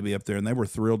money to be up there, and they were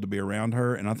thrilled to be around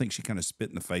her. And I think she kind of spit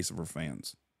in the face of her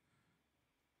fans.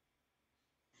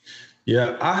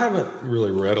 Yeah, I haven't really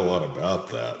read a lot about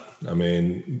that. I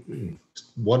mean,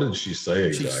 what did she say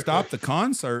exactly? She stopped the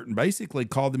concert and basically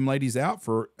called them ladies out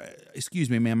for, excuse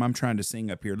me, ma'am, I'm trying to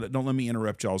sing up here. Don't let me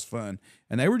interrupt y'all's fun.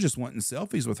 And they were just wanting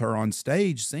selfies with her on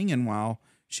stage singing while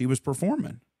she was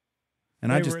performing.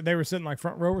 And they were sitting like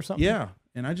front row or something. Yeah.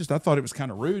 And I thought it was kind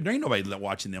of rude. There ain't nobody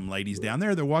watching them ladies down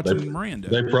there. They're watching Miranda.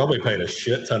 They probably paid a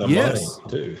shit ton of money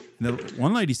too.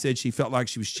 One lady said she felt like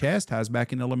she was chastised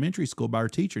back in elementary school by her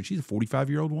teacher. And she's a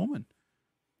 45-year-old woman.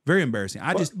 Very embarrassing.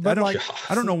 I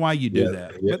don't know why you do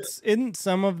that. Yeah. But isn't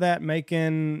some of that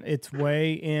making its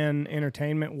way in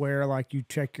entertainment where like you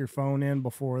check your phone in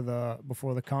before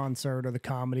the concert or the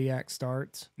comedy act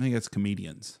starts? I think that's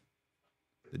comedians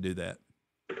that do that.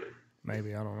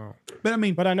 Maybe, I don't know.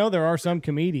 But I know there are some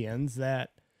comedians that,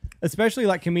 especially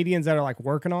like comedians that are like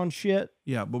working on shit.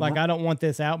 Yeah. But like, I don't want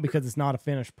this out because it's not a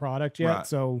finished product yet. Right.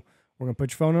 So we're going to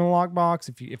put your phone in a lockbox.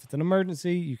 If it's an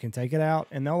emergency, you can take it out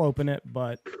and they'll open it.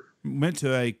 But went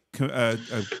to a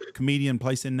comedian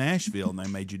place in Nashville and they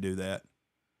made you do that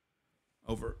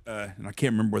over, and I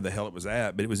can't remember where the hell it was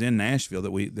at, but it was in Nashville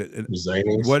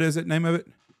Zany's. What is it? Name of it?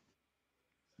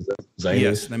 Zany's.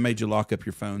 Yes. They made you lock up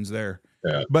your phones there.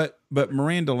 Yeah. But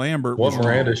Miranda Lambert. What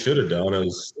Miranda should have done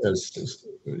is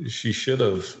she should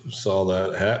have saw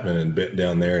that happening and bent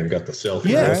down there and got the selfie.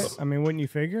 Yes. I mean, wouldn't you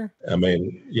figure? I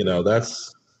mean,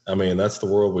 that's the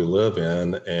world we live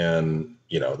in, and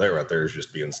they right there is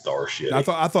just being star shit. I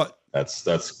thought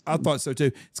that's I thought so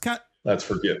too. That's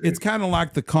forgetting. It's kind of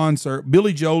like the concert.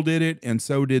 Billy Joel did it, and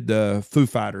so did the Foo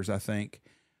Fighters, I think.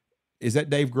 Is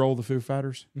that Dave Grohl, the Foo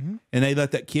Fighters? Mm-hmm. And they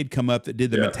let that kid come up that did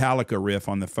the Metallica riff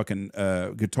on the fucking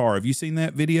guitar. Have you seen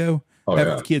that video? Oh,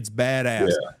 that kid's badass.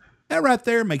 Yeah. That right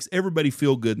there makes everybody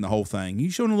feel good in the whole thing. You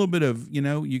showing a little bit of,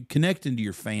 you connecting to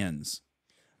your fans.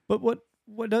 But what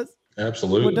does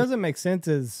absolutely what doesn't make sense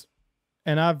is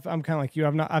and I'm kind of like you.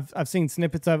 I've seen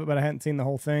snippets of it, but I hadn't seen the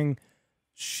whole thing.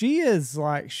 She's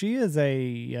an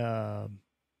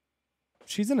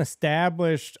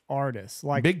established artist,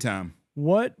 like big time.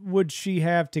 What would she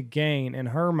have to gain in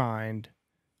her mind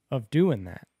of doing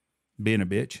that? Being a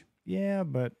bitch. Yeah,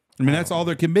 but I mean, that's all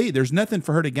there can be. There's nothing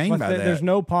for her to gain by that. There's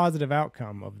no positive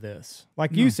outcome of this.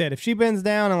 Like you said, if she bends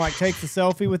down and like takes a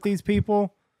selfie with these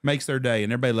people, makes their day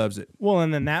and everybody loves it. Well,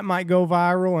 and then that might go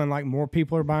viral and like more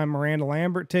people are buying Miranda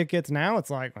Lambert tickets. Now it's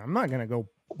like, I'm not going to go.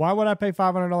 Why would I pay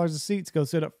 $500 a seat to go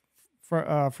sit up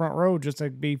front row just to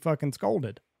be fucking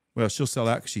scolded? Well, she'll sell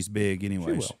out because she's big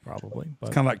anyways. She will, probably. But.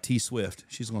 It's kind of like T Swift.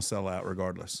 She's going to sell out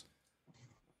regardless.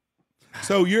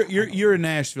 So you're a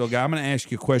Nashville guy. I'm going to ask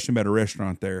you a question about a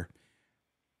restaurant there.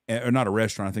 Or not a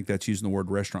restaurant. I think that's using the word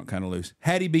restaurant kind of loose.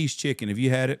 Hattie B's Chicken. Have you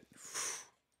had it?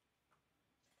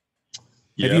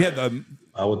 Yeah, have you had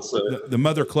I would say the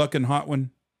Mother Clucking hot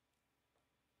one?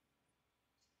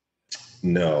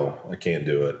 No, I can't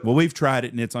do it. Well, we've tried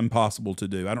it and it's impossible to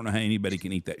do. I don't know how anybody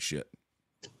can eat that shit.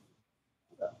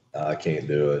 I can't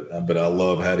do it, but I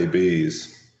love Hattie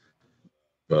B's.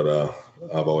 But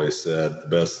I've always said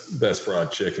the best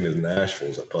fried chicken in Nashville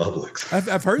is at Publix.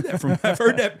 I've heard that I've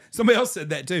heard that somebody else said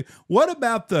that too. What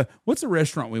about what's the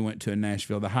restaurant we went to in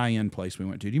Nashville? The high end place we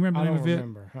went to. Do you remember the name of it? I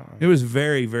don't remember. It was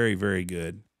very, very, very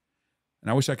good.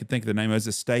 And I wish I could think of the name. It was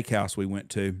a steakhouse we went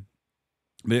to,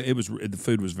 but the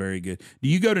food was very good. Do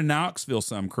you go to Knoxville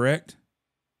some? Correct?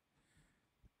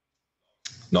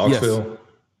 Knoxville. Yes.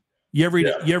 You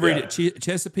ever eat at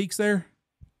Chesapeake's there?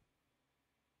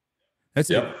 That's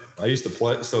Yep. it. I used to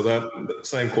play. So that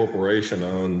same corporation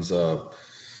owns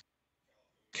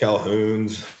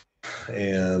Calhoun's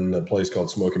and a place called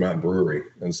Smoky Mountain Brewery.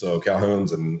 And so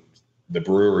Calhoun's and the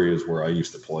brewery is where I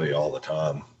used to play all the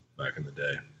time back in the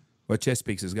day. Well,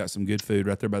 Chesapeake's has got some good food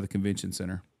right there by the convention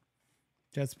center.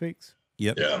 Chesapeake's?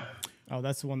 Yep. Yeah. Oh,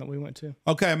 that's the one that we went to.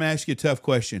 Okay, I'm going to ask you a tough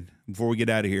question before we get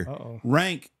out of here. Uh-oh.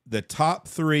 Rank the top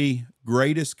 3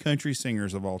 greatest country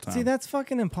singers of all time. See, that's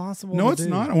fucking impossible. No, it's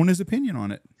not. I want his opinion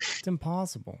on it. It's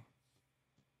impossible.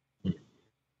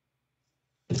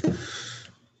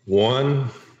 1,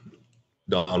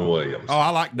 Don Williams. Oh,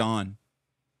 I like Don.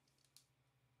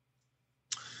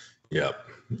 Yep.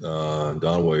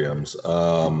 Don Williams.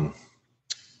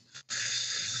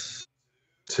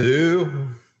 2.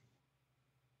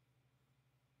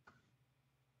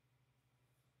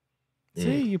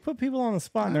 See, you put people on the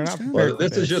spot and they're not prepared. Well,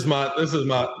 this is just I'm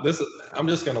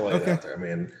just going to lay it out there. I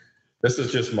mean, this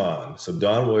is just mine. So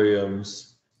Don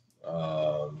Williams,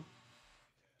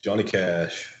 Johnny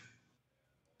Cash,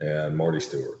 and Marty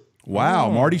Stewart. Wow,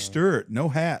 Marty Stewart, no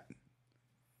hat.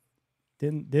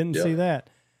 Didn't see that.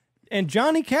 And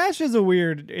Johnny Cash is a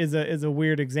weird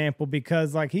example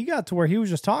because like he got to where he was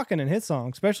just talking in his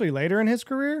song, especially later in his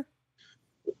career.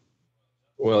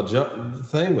 Well, the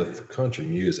thing with country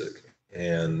music,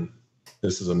 and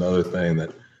this is another thing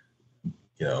that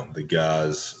the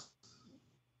guys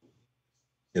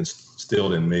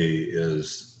instilled in me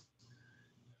is,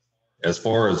 as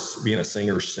far as being a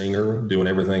singer, doing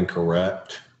everything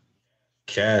correct,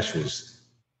 Cash was,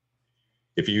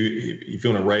 if you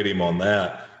want to rate him on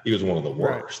that, he was one of the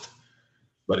worst.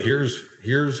 Right. But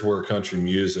here's where country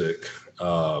music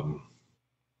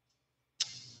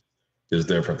is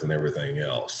different than everything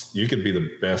else. You could be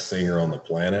the best singer on the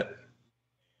planet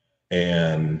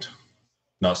and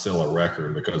not sell a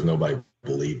record because nobody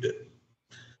believed it.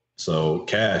 So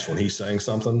Cash, when he sang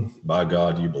something, by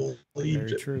God, you believed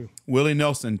Very it. True. Willie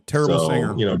Nelson, terrible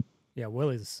singer. Yeah,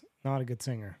 Willie's not a good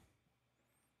singer.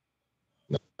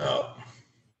 No.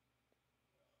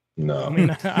 I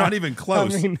mean, not even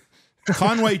close. I mean,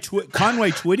 Conway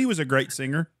Twitty was a great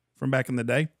singer from back in the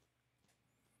day.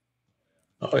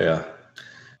 Oh yeah.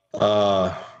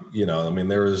 I mean,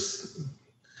 there's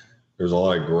a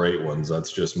lot of great ones.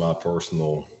 That's just my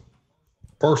personal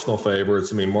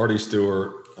favorites. I mean, Marty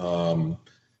Stewart,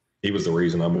 he was the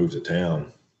reason I moved to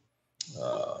town.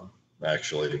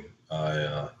 Actually,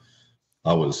 I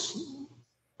was,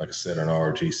 like I said, an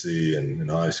ROTC in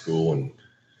high school, and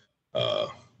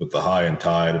with the high and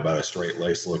tide, about as straight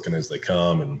laced looking as they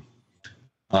come. And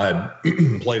I had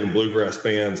played in bluegrass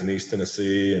bands in East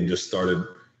Tennessee and just started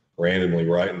randomly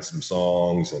writing some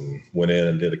songs, and went in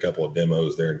and did a couple of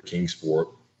demos there in Kingsport.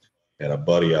 And a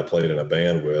buddy I played in a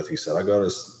band with, he said, I got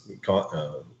us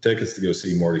tickets to go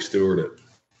see Marty Stewart at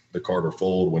the Carter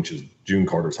Fold, which is June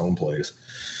Carter's home place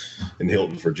in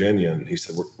Hilton, Virginia. And he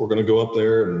said, we're going to go up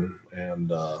there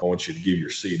and I want you to give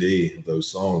your CD of those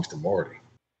songs to Marty.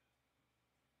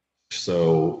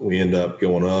 So we end up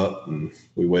going up, and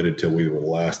we waited till we were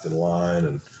last in line,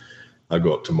 and I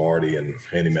go up to Marty and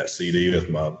hand him that CD with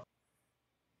my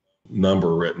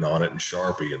number written on it in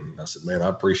Sharpie. And I said, man, I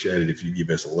appreciate it if you give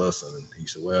us a listen. And he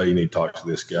said, well, you need to talk to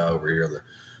this guy over here,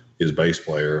 his bass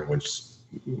player, which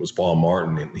was Paul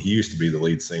Martin. And he used to be the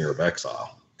lead singer of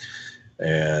Exile.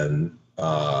 And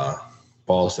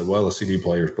Paul said, well, the CD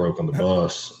player's broke on the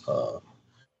bus.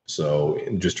 So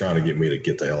just trying to get me to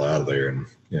get the hell out of there.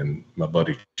 And my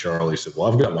buddy Charlie said,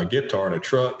 well, I've got my guitar in a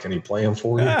truck. Can he play them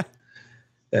for you?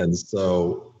 And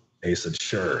so he said,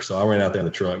 sure. So I ran out there in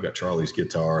the truck, got Charlie's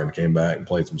guitar, and came back and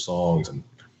played some songs. And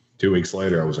 2 weeks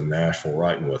later, I was in Nashville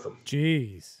writing with him.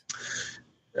 Jeez.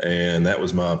 And that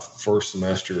was my first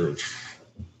semester of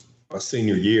my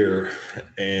senior year.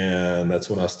 And that's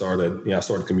when I started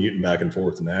commuting back and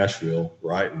forth to Nashville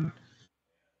writing.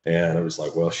 And I was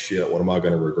like, well, shit, what am I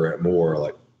going to regret more?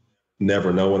 Like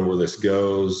never knowing where this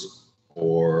goes,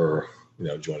 or,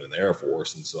 joining the Air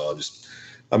Force. And so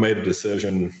I made a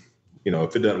decision,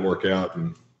 if it doesn't work out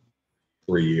in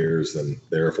 3 years, then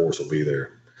the Air Force will be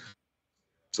there.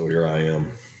 So here I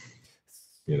am,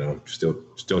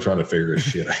 still trying to figure this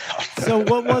shit out. So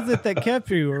what was it that kept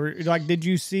you? Or like, did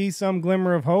you see some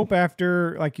glimmer of hope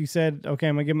after, like you said, okay,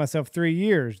 I'm gonna give myself 3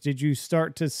 years? Did you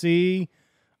start to see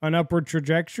an upward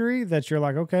trajectory that you're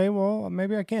like, okay, well,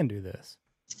 maybe I can do this?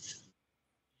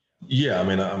 Yeah. I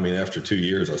mean, after 2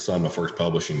 years, I signed my first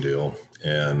publishing deal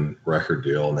and record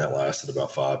deal, and that lasted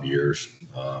about 5 years.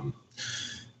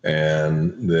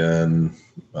 And then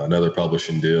another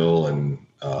publishing deal, and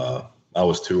I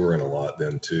was touring a lot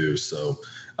then too. So,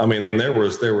 I mean, there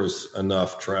was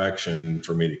enough traction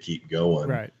for me to keep going.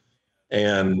 Right.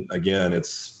 And again,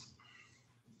 it's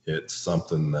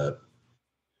something that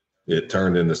it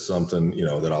turned into something,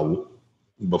 that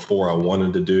before I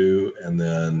wanted to do. And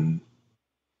then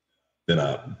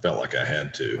I felt like I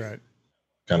had to. Right.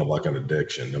 Kind of like an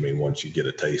addiction. I mean, once you get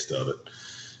a taste of it,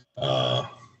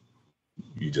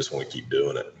 you just want to keep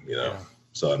doing it, Yeah.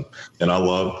 So, and I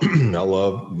love,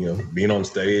 being on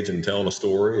stage and telling a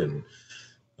story, and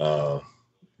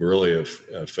really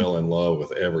have fell in love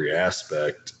with every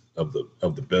aspect of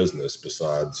the business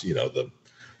besides,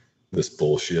 this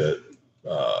bullshit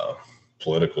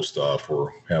political stuff we're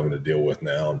having to deal with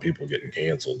now, and people getting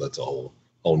canceled. That's a whole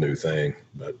new thing.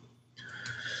 But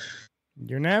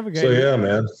you're navigating. So yeah,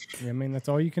 man. I mean, that's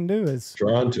all you can do is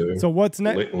trying to. So what's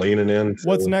next? Leaning in.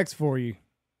 What's next for you?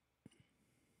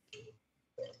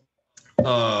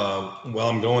 Well,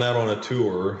 I'm going out on a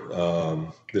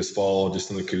tour this fall, just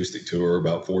an acoustic tour,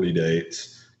 about 40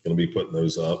 dates. Going to be putting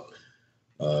those up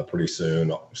pretty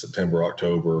soon, September,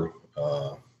 October,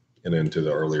 and into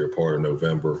the earlier part of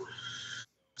November.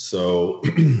 So,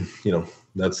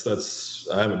 that's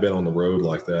I haven't been on the road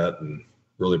like that in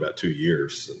really about 2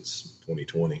 years, since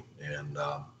 2020, and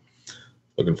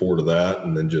looking forward to that.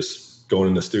 And then just going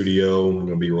in the studio. I'm going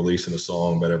to be releasing a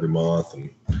song about every month, and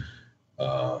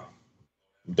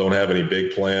don't have any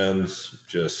big plans,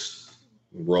 just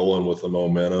rolling with the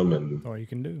momentum and all you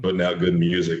can do, putting out good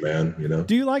music, man.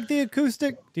 Do you like the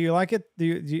acoustic? Do you like it?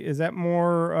 Is that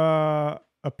more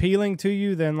appealing to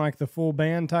you than like the full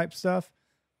band type stuff?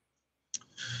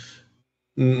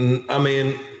 I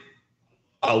mean,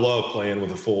 I love playing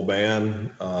with a full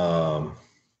band.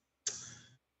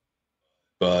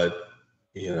 But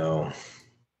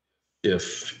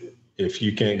if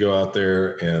you can't go out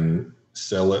there and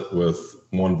sell it with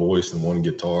one voice and one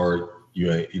guitar,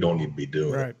 you don't need to be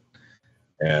doing it.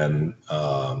 And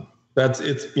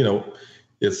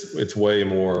it's way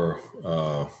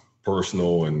more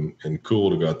personal and cool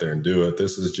to go out there and do it.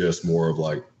 This is just more of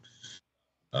like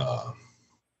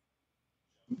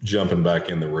jumping back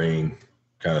in the ring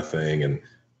kind of thing, and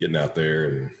getting out there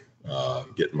and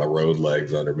getting my road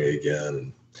legs under me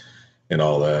again, and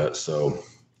all that. So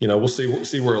we'll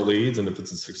see where it leads, and if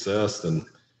it's a success, then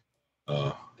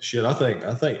shit, I think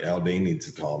Aldean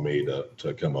needs to call me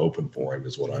to come open for him.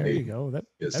 Is what I need. There you go.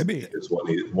 Is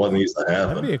what needs to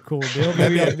happen. That'd be a cool deal.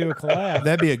 Maybe I could do a collab.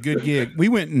 That'd be a good gig. We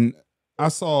went and I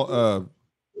saw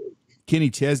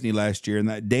Kenny Chesney last year, and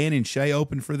that Dan and Shay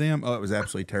opened for them. Oh, it was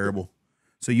absolutely terrible.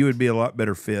 So you would be a lot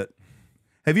better fit.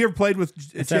 Have you ever played with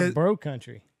that bro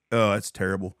country? Oh, it's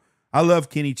terrible. I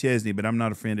love Kenny Chesney, but I'm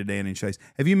not a friend of Dan and Shay's.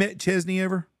 Have you met Chesney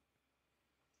ever?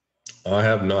 I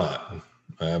have not.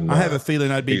 I have a feeling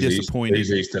I'd be disappointed.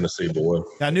 He's East Tennessee boy.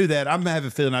 I knew that. I have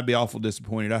a feeling I'd be awful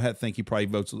disappointed. I think he probably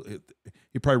runs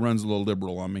a little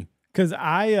liberal on me. Because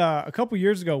a couple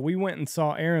years ago, we went and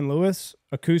saw Aaron Lewis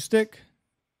acoustic,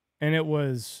 and it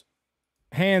was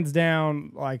hands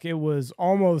down, like it was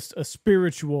almost a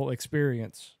spiritual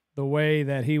experience. The way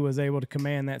that he was able to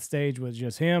command that stage was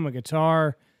just him, a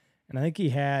guitar, and I think he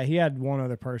had one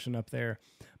other person up there.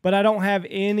 But I don't have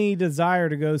any desire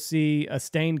to go see a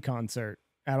Stained concert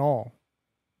at all.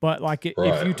 But like if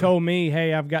Right. you told me,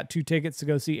 hey, I've got 2 tickets to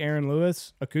go see Aaron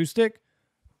Lewis acoustic,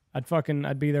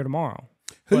 I'd be there tomorrow.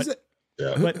 Who's But- it?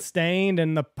 Yeah. But Stained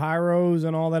and the Pyros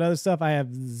and all that other stuff, I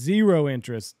have zero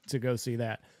interest to go see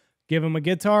that. Give him a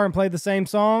guitar and play the same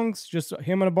songs, just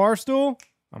him and a bar stool,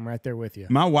 I'm right there with you.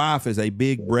 My wife is a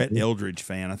big Brett Eldridge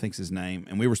fan. I think's his name.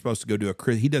 And we were supposed to go do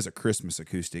he does a Christmas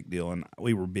acoustic deal, and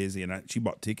we were busy, and she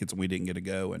bought tickets, and we didn't get to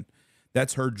go. And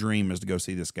that's her dream, is to go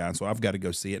see this guy. So I've got to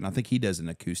go see it. And I think he does an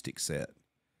acoustic set.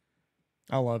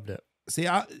 I loved it. See,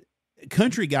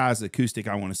 country guys acoustic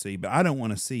I want to see, but I don't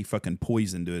want to see fucking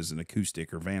Poison do as an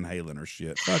acoustic or Van Halen or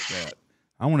shit. Fuck that.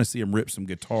 I want to see him rip some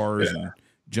guitars and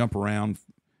jump around.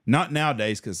 Not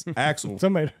nowadays, because Axel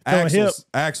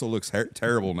looks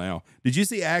terrible now. Did you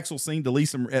see Axel sing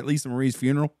to at Lisa Marie's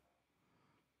funeral?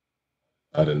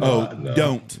 I didn't know. No.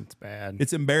 Don't. It's bad.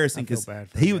 It's embarrassing because I feel bad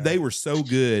for the guy. they were so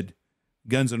good,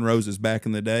 Guns N' Roses back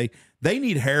in the day. They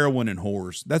need heroin and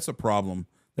whores. That's a problem.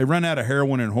 They run out of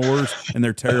heroin and whores, and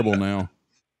they're terrible now.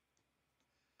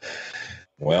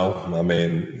 Well, I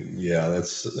mean, yeah,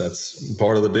 that's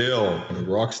part of the deal.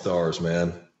 Rock stars,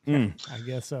 man. I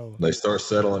guess so. They start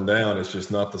settling down. It's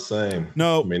just not the same.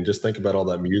 No. I mean, just think about all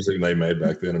that music they made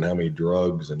back then and how many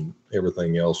drugs and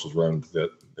everything else was running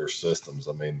through their systems.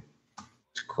 I mean,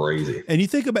 it's crazy. And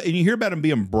you hear about them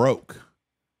being broke.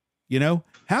 You know,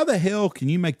 how the hell can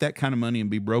you make that kind of money and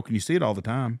be broke? And you see it all the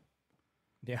time.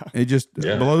 Yeah. It just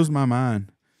blows my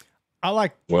mind.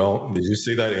 Well, did you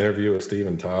see that interview with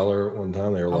Steven Tyler one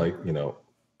time? They were like,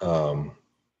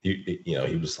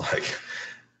 he was like,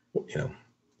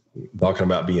 talking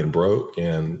about being broke,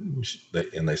 and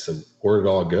they said, "Where'd it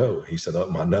all go?" He said, "Up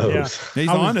my nose." Yeah. He's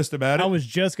honest about it. I was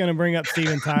just going to bring up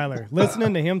Steven Tyler.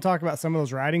 Listening to him talk about some of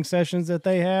those writing sessions that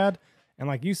they had, and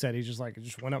like you said, he's just like, it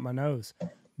just went up my nose.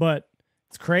 But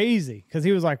it's crazy because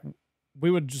he was like,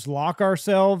 we would just lock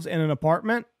ourselves in an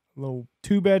apartment, a little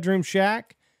 2-bedroom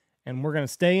shack, and we're going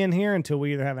to stay in here until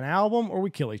we either have an album or we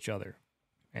kill each other.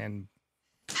 And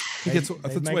that's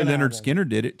the way Leonard Skinner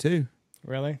did it too.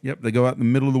 Really? Yep. They go out in the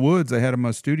middle of the woods. They had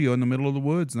a studio in the middle of the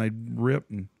woods, and they rip.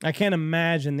 And I can't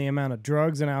imagine the amount of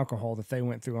drugs and alcohol that they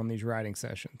went through on these writing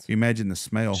sessions. you imagine the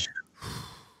smell.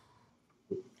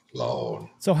 Lord.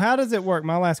 So how does it work?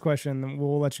 My last question, then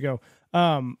we'll let you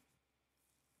go.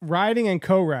 Writing and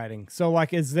co-writing. So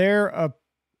like, is there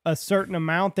a certain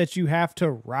amount that you have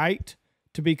to write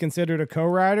to be considered a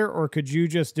co-writer, or could you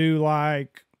just do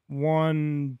like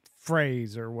one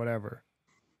phrase or whatever?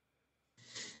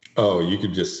 Oh, you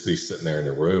could just be sitting there in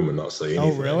the room and not say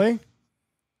anything. Oh, really?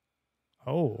 Yeah.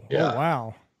 Oh,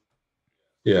 wow.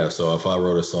 Yeah. So if I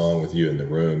wrote a song with you in the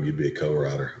room, you'd be a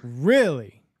co-writer.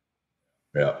 Really?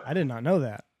 Yeah. I did not know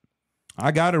that.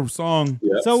 I got a song.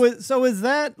 Yeah. So is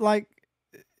that like?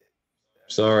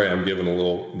 Sorry, I'm giving a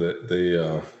little.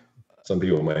 Some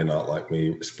people may not like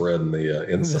me spreading the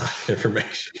inside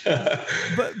information.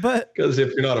 But because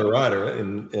if you're not a writer,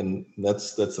 and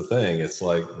that's the thing. It's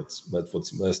like that's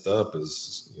what's messed up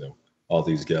is all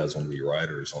these guys want to be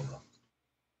writers on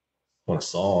a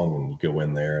song, and you go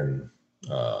in there and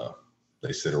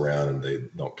they sit around and they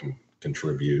don't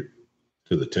contribute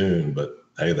to the tune, but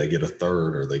hey, they get a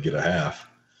third or they get a half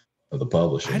of the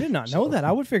publishing. I did not know that.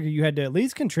 I would figure you had to at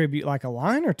least contribute like a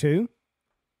line or two.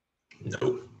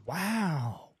 Nope.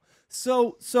 Wow.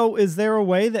 So is there a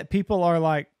way that people are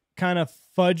like kind of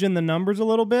fudging the numbers a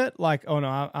little bit? Like, oh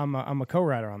no, I'm a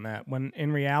co-writer on that. When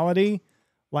in reality,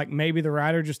 like maybe the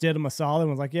writer just did them a solid and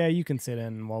was like, yeah, you can sit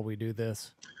in while we do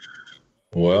this.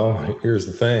 Well, here's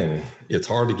the thing. It's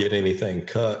hard to get anything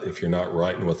cut if you're not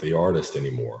writing with the artist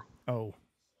anymore. Oh.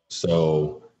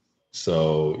 So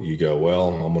you go, well,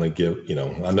 I'm going to give,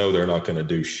 I know they're not going to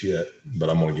do shit, but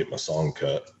I'm going to get my song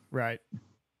cut. Right.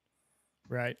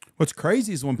 What's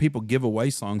crazy is when people give away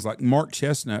songs. Like Mark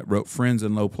Chestnut wrote "Friends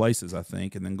in Low Places," I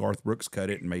think, and then Garth Brooks cut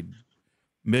it and made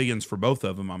millions for both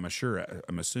of them. I'm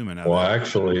assuming. Well,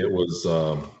 actually, it was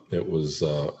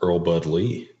Earl Bud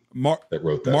Lee that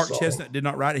wrote that. Mark song. Chestnut did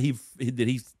not write it. Did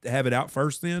he have it out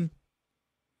first then?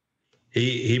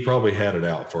 He probably had it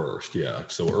out first, yeah.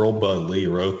 So Earl Bud Lee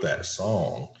wrote that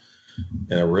song,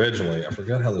 and originally, I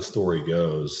forgot how the story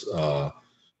goes,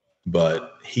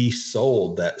 but he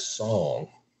sold that song.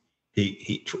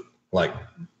 He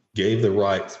gave the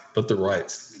rights to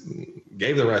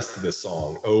this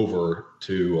song over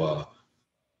to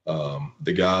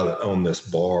the guy that owned this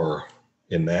bar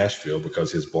in Nashville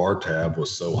because his bar tab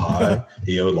was so high.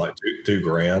 He owed like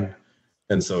 $2,000,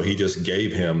 and so he just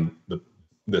gave him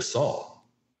this song.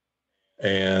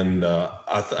 And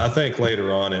I think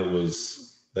later on it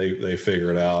was they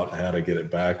figured out how to get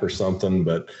it back or something,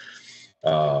 but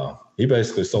he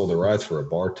basically sold the rights for a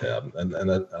bar tab,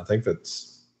 and I think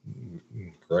that's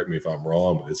correct me if I'm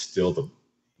wrong, but it's still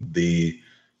the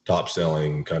top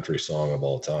selling country song of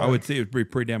all time. I would say it would be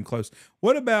pretty damn close.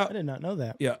 What about? I did not know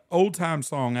that. Yeah, old time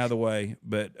song out of the way,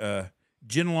 but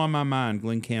 "Gentle on My Mind,"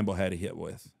 Glenn Campbell had a hit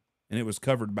with, and it was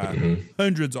covered by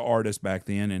hundreds of artists back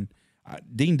then. And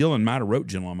Dean Dillon might have wrote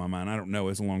 "Gentle on My Mind." I don't know.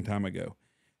 It's a long time ago.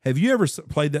 Have you ever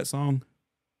played that song?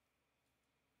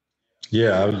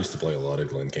 Yeah, I used to play a lot of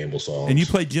Glenn Campbell songs. And you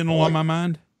played "Gentle on My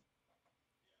Mind"?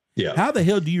 Yeah. How the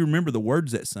hell do you remember the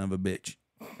words of that son of a bitch?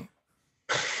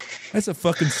 That's a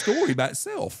fucking story by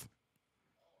itself.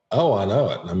 Oh, I know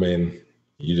it. I mean,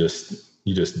 you just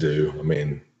do. I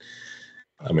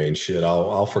mean, shit.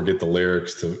 I'll forget the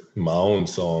lyrics to my own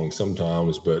song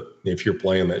sometimes, but if you're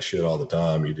playing that shit all the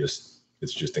time,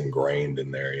 it's just ingrained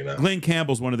in there, you know. Glenn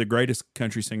Campbell's one of the greatest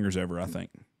country singers ever, I think.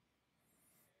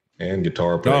 And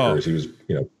guitar players. He was,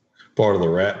 part of the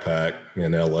Rat Pack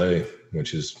in L.A.,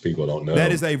 which is people don't know.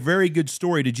 That is a very good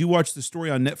story. Did you watch the story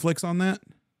on Netflix on that?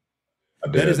 I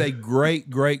did. That is a great,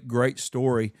 great, great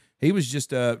story. He was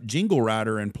just a jingle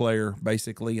writer and player,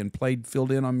 basically, and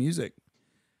filled in on music.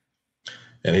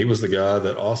 And he was the guy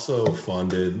that also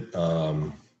funded,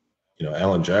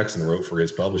 Alan Jackson wrote for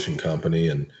his publishing company,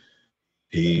 and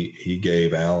he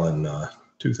gave Alan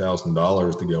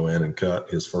 $2,000 to go in and cut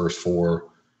his first 4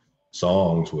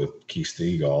 songs with Keith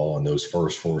Stegall, and those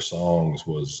first 4 songs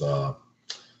was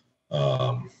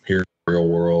Here Real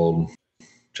World,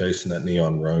 Chasing That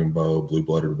Neon Rainbow, Blue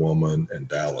Blooded Woman, and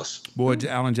Dallas. Boy,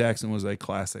 Alan Jackson was a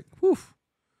classic. Whew.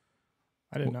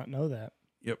 I did not know that.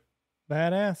 Yep.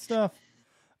 Badass stuff.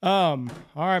 All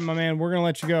right, my man, we're gonna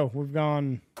let you go. We've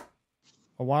gone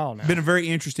a while now. Been a very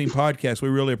interesting podcast. We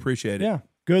really appreciate it. Yeah.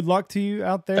 Good luck to you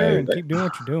out there, and keep doing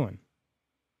what you're doing.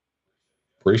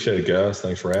 Appreciate it, guys.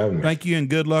 Thanks for having me. Thank you, and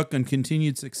good luck and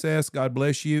continued success. God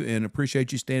bless you, and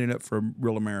appreciate you standing up for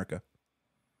real America.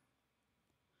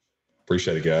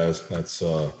 Appreciate it, guys. That's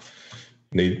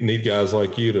need guys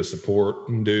like you to support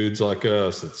dudes like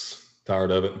us. It's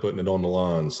tired of it and putting it on the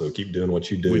line. So keep doing what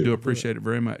you do. We do appreciate it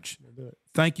very much.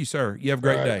 Thank you, sir. You have a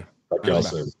great day. Talk to y'all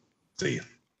soon. See you.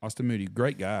 Austin Moody,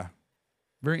 great guy.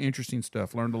 Very interesting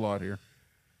stuff. Learned a lot here.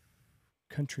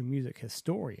 Country music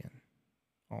historian,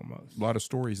 almost. A lot of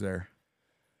stories there.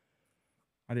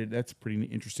 That's a pretty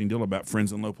interesting deal about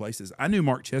Friends in Low Places. I knew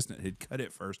Mark Chestnut had cut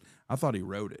it first. I thought he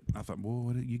wrote it. I thought,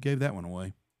 well, you gave that one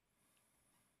away.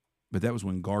 But that was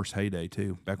when Garth's heyday,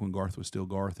 too. Back when Garth was still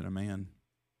Garth and a man.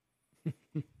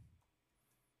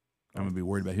 I'm going to be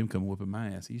worried about him coming whooping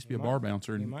my ass. He used to be a bar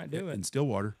bouncer in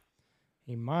Stillwater.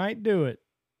 He might do it,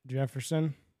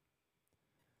 Jefferson.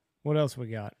 What else we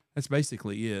got? That's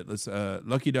basically it. Let's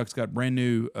Lucky Duck's got brand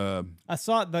new. I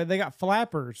saw it. They got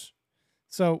flappers.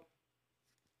 So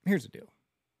here's the deal.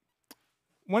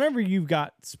 Whenever you've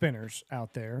got spinners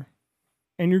out there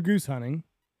and you're goose hunting,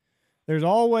 there's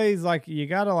always you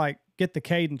got to get the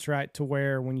cadence right to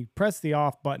where when you press the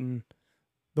off button,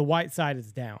 the white side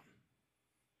is down.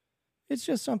 It's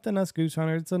just something us goose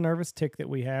hunters, it's a nervous tick that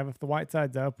we have. If the white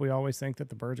side's up, we always think that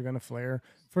the birds are going to flare.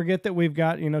 Forget that we've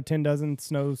got, 10 dozen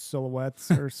snow silhouettes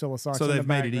or silosauks. So they've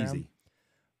made it easy.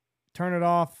 Turn it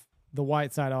off, the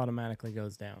white side automatically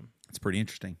goes down. It's pretty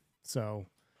interesting. So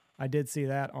I did see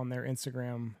that on their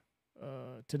Instagram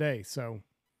today. So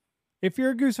if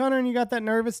you're a goose hunter and you got that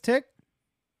nervous tick,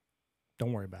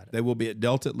 don't worry about it. They will be at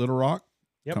Delta at Little Rock.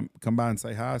 Yep. Come by and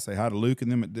say hi. Say hi to Luke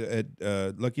and them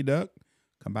at Lucky Duck.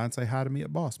 Come by and say hi to me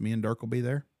at Boss. Me and Dirk will be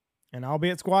there. And I'll be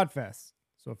at Squad Fest.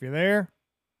 So if you're there,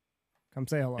 come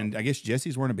say hello. And I guess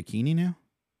Jesse's wearing a bikini now?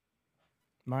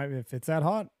 If it's that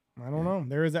hot, I don't know.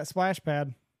 There is that splash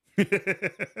pad.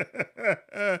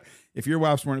 If your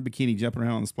wife's wearing a bikini jumping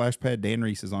around on the splash pad, Dan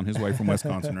Reese is on his way from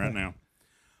Wisconsin right now.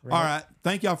 Right. All right.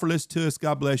 Thank y'all for listening to us.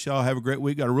 God bless y'all. Have a great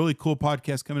week. Got a really cool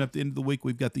podcast coming up at the end of the week.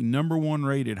 We've got the #1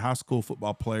 rated high school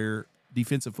football player,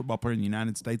 defensive football player in the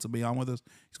United States will be on with us.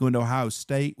 He's going to Ohio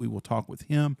State. We will talk with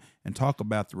him and talk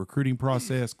about the recruiting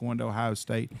process, going to Ohio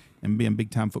State and being a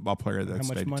big-time football player of that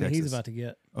state of Texas. How much money he's about to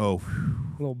get. Oh.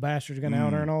 Little bastard's going to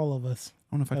out-earn all of us.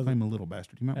 I don't know if I claim a little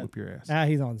bastard. He might whip your ass.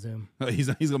 He's on Zoom. He's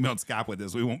going to be on Skype with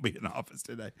us. We won't be in office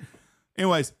today.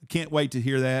 Anyways, can't wait to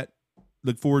hear that.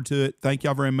 Look forward to it. Thank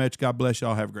y'all very much. God bless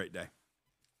y'all. Have a great day.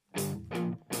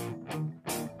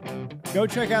 Go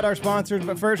check out our sponsors,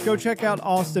 but first go check out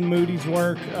Austin Moody's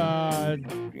work.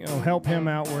 Help him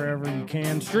out wherever you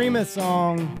can. Stream his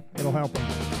song. It'll help him.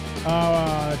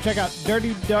 Check out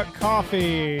Dirty Duck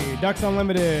Coffee, Ducks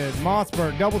Unlimited,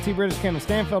 Mossberg, Double T British Kennel,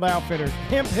 Stanfield Outfitters,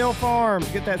 Hemp Hill Farms.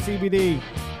 Get that CBD.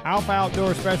 Alpha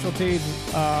Outdoor Specialties,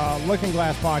 Looking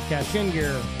Glass Podcast, Shin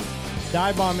Gear,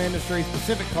 Dive Bomb Industries,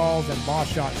 Pacific Calls, and Boss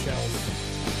Shot Shells.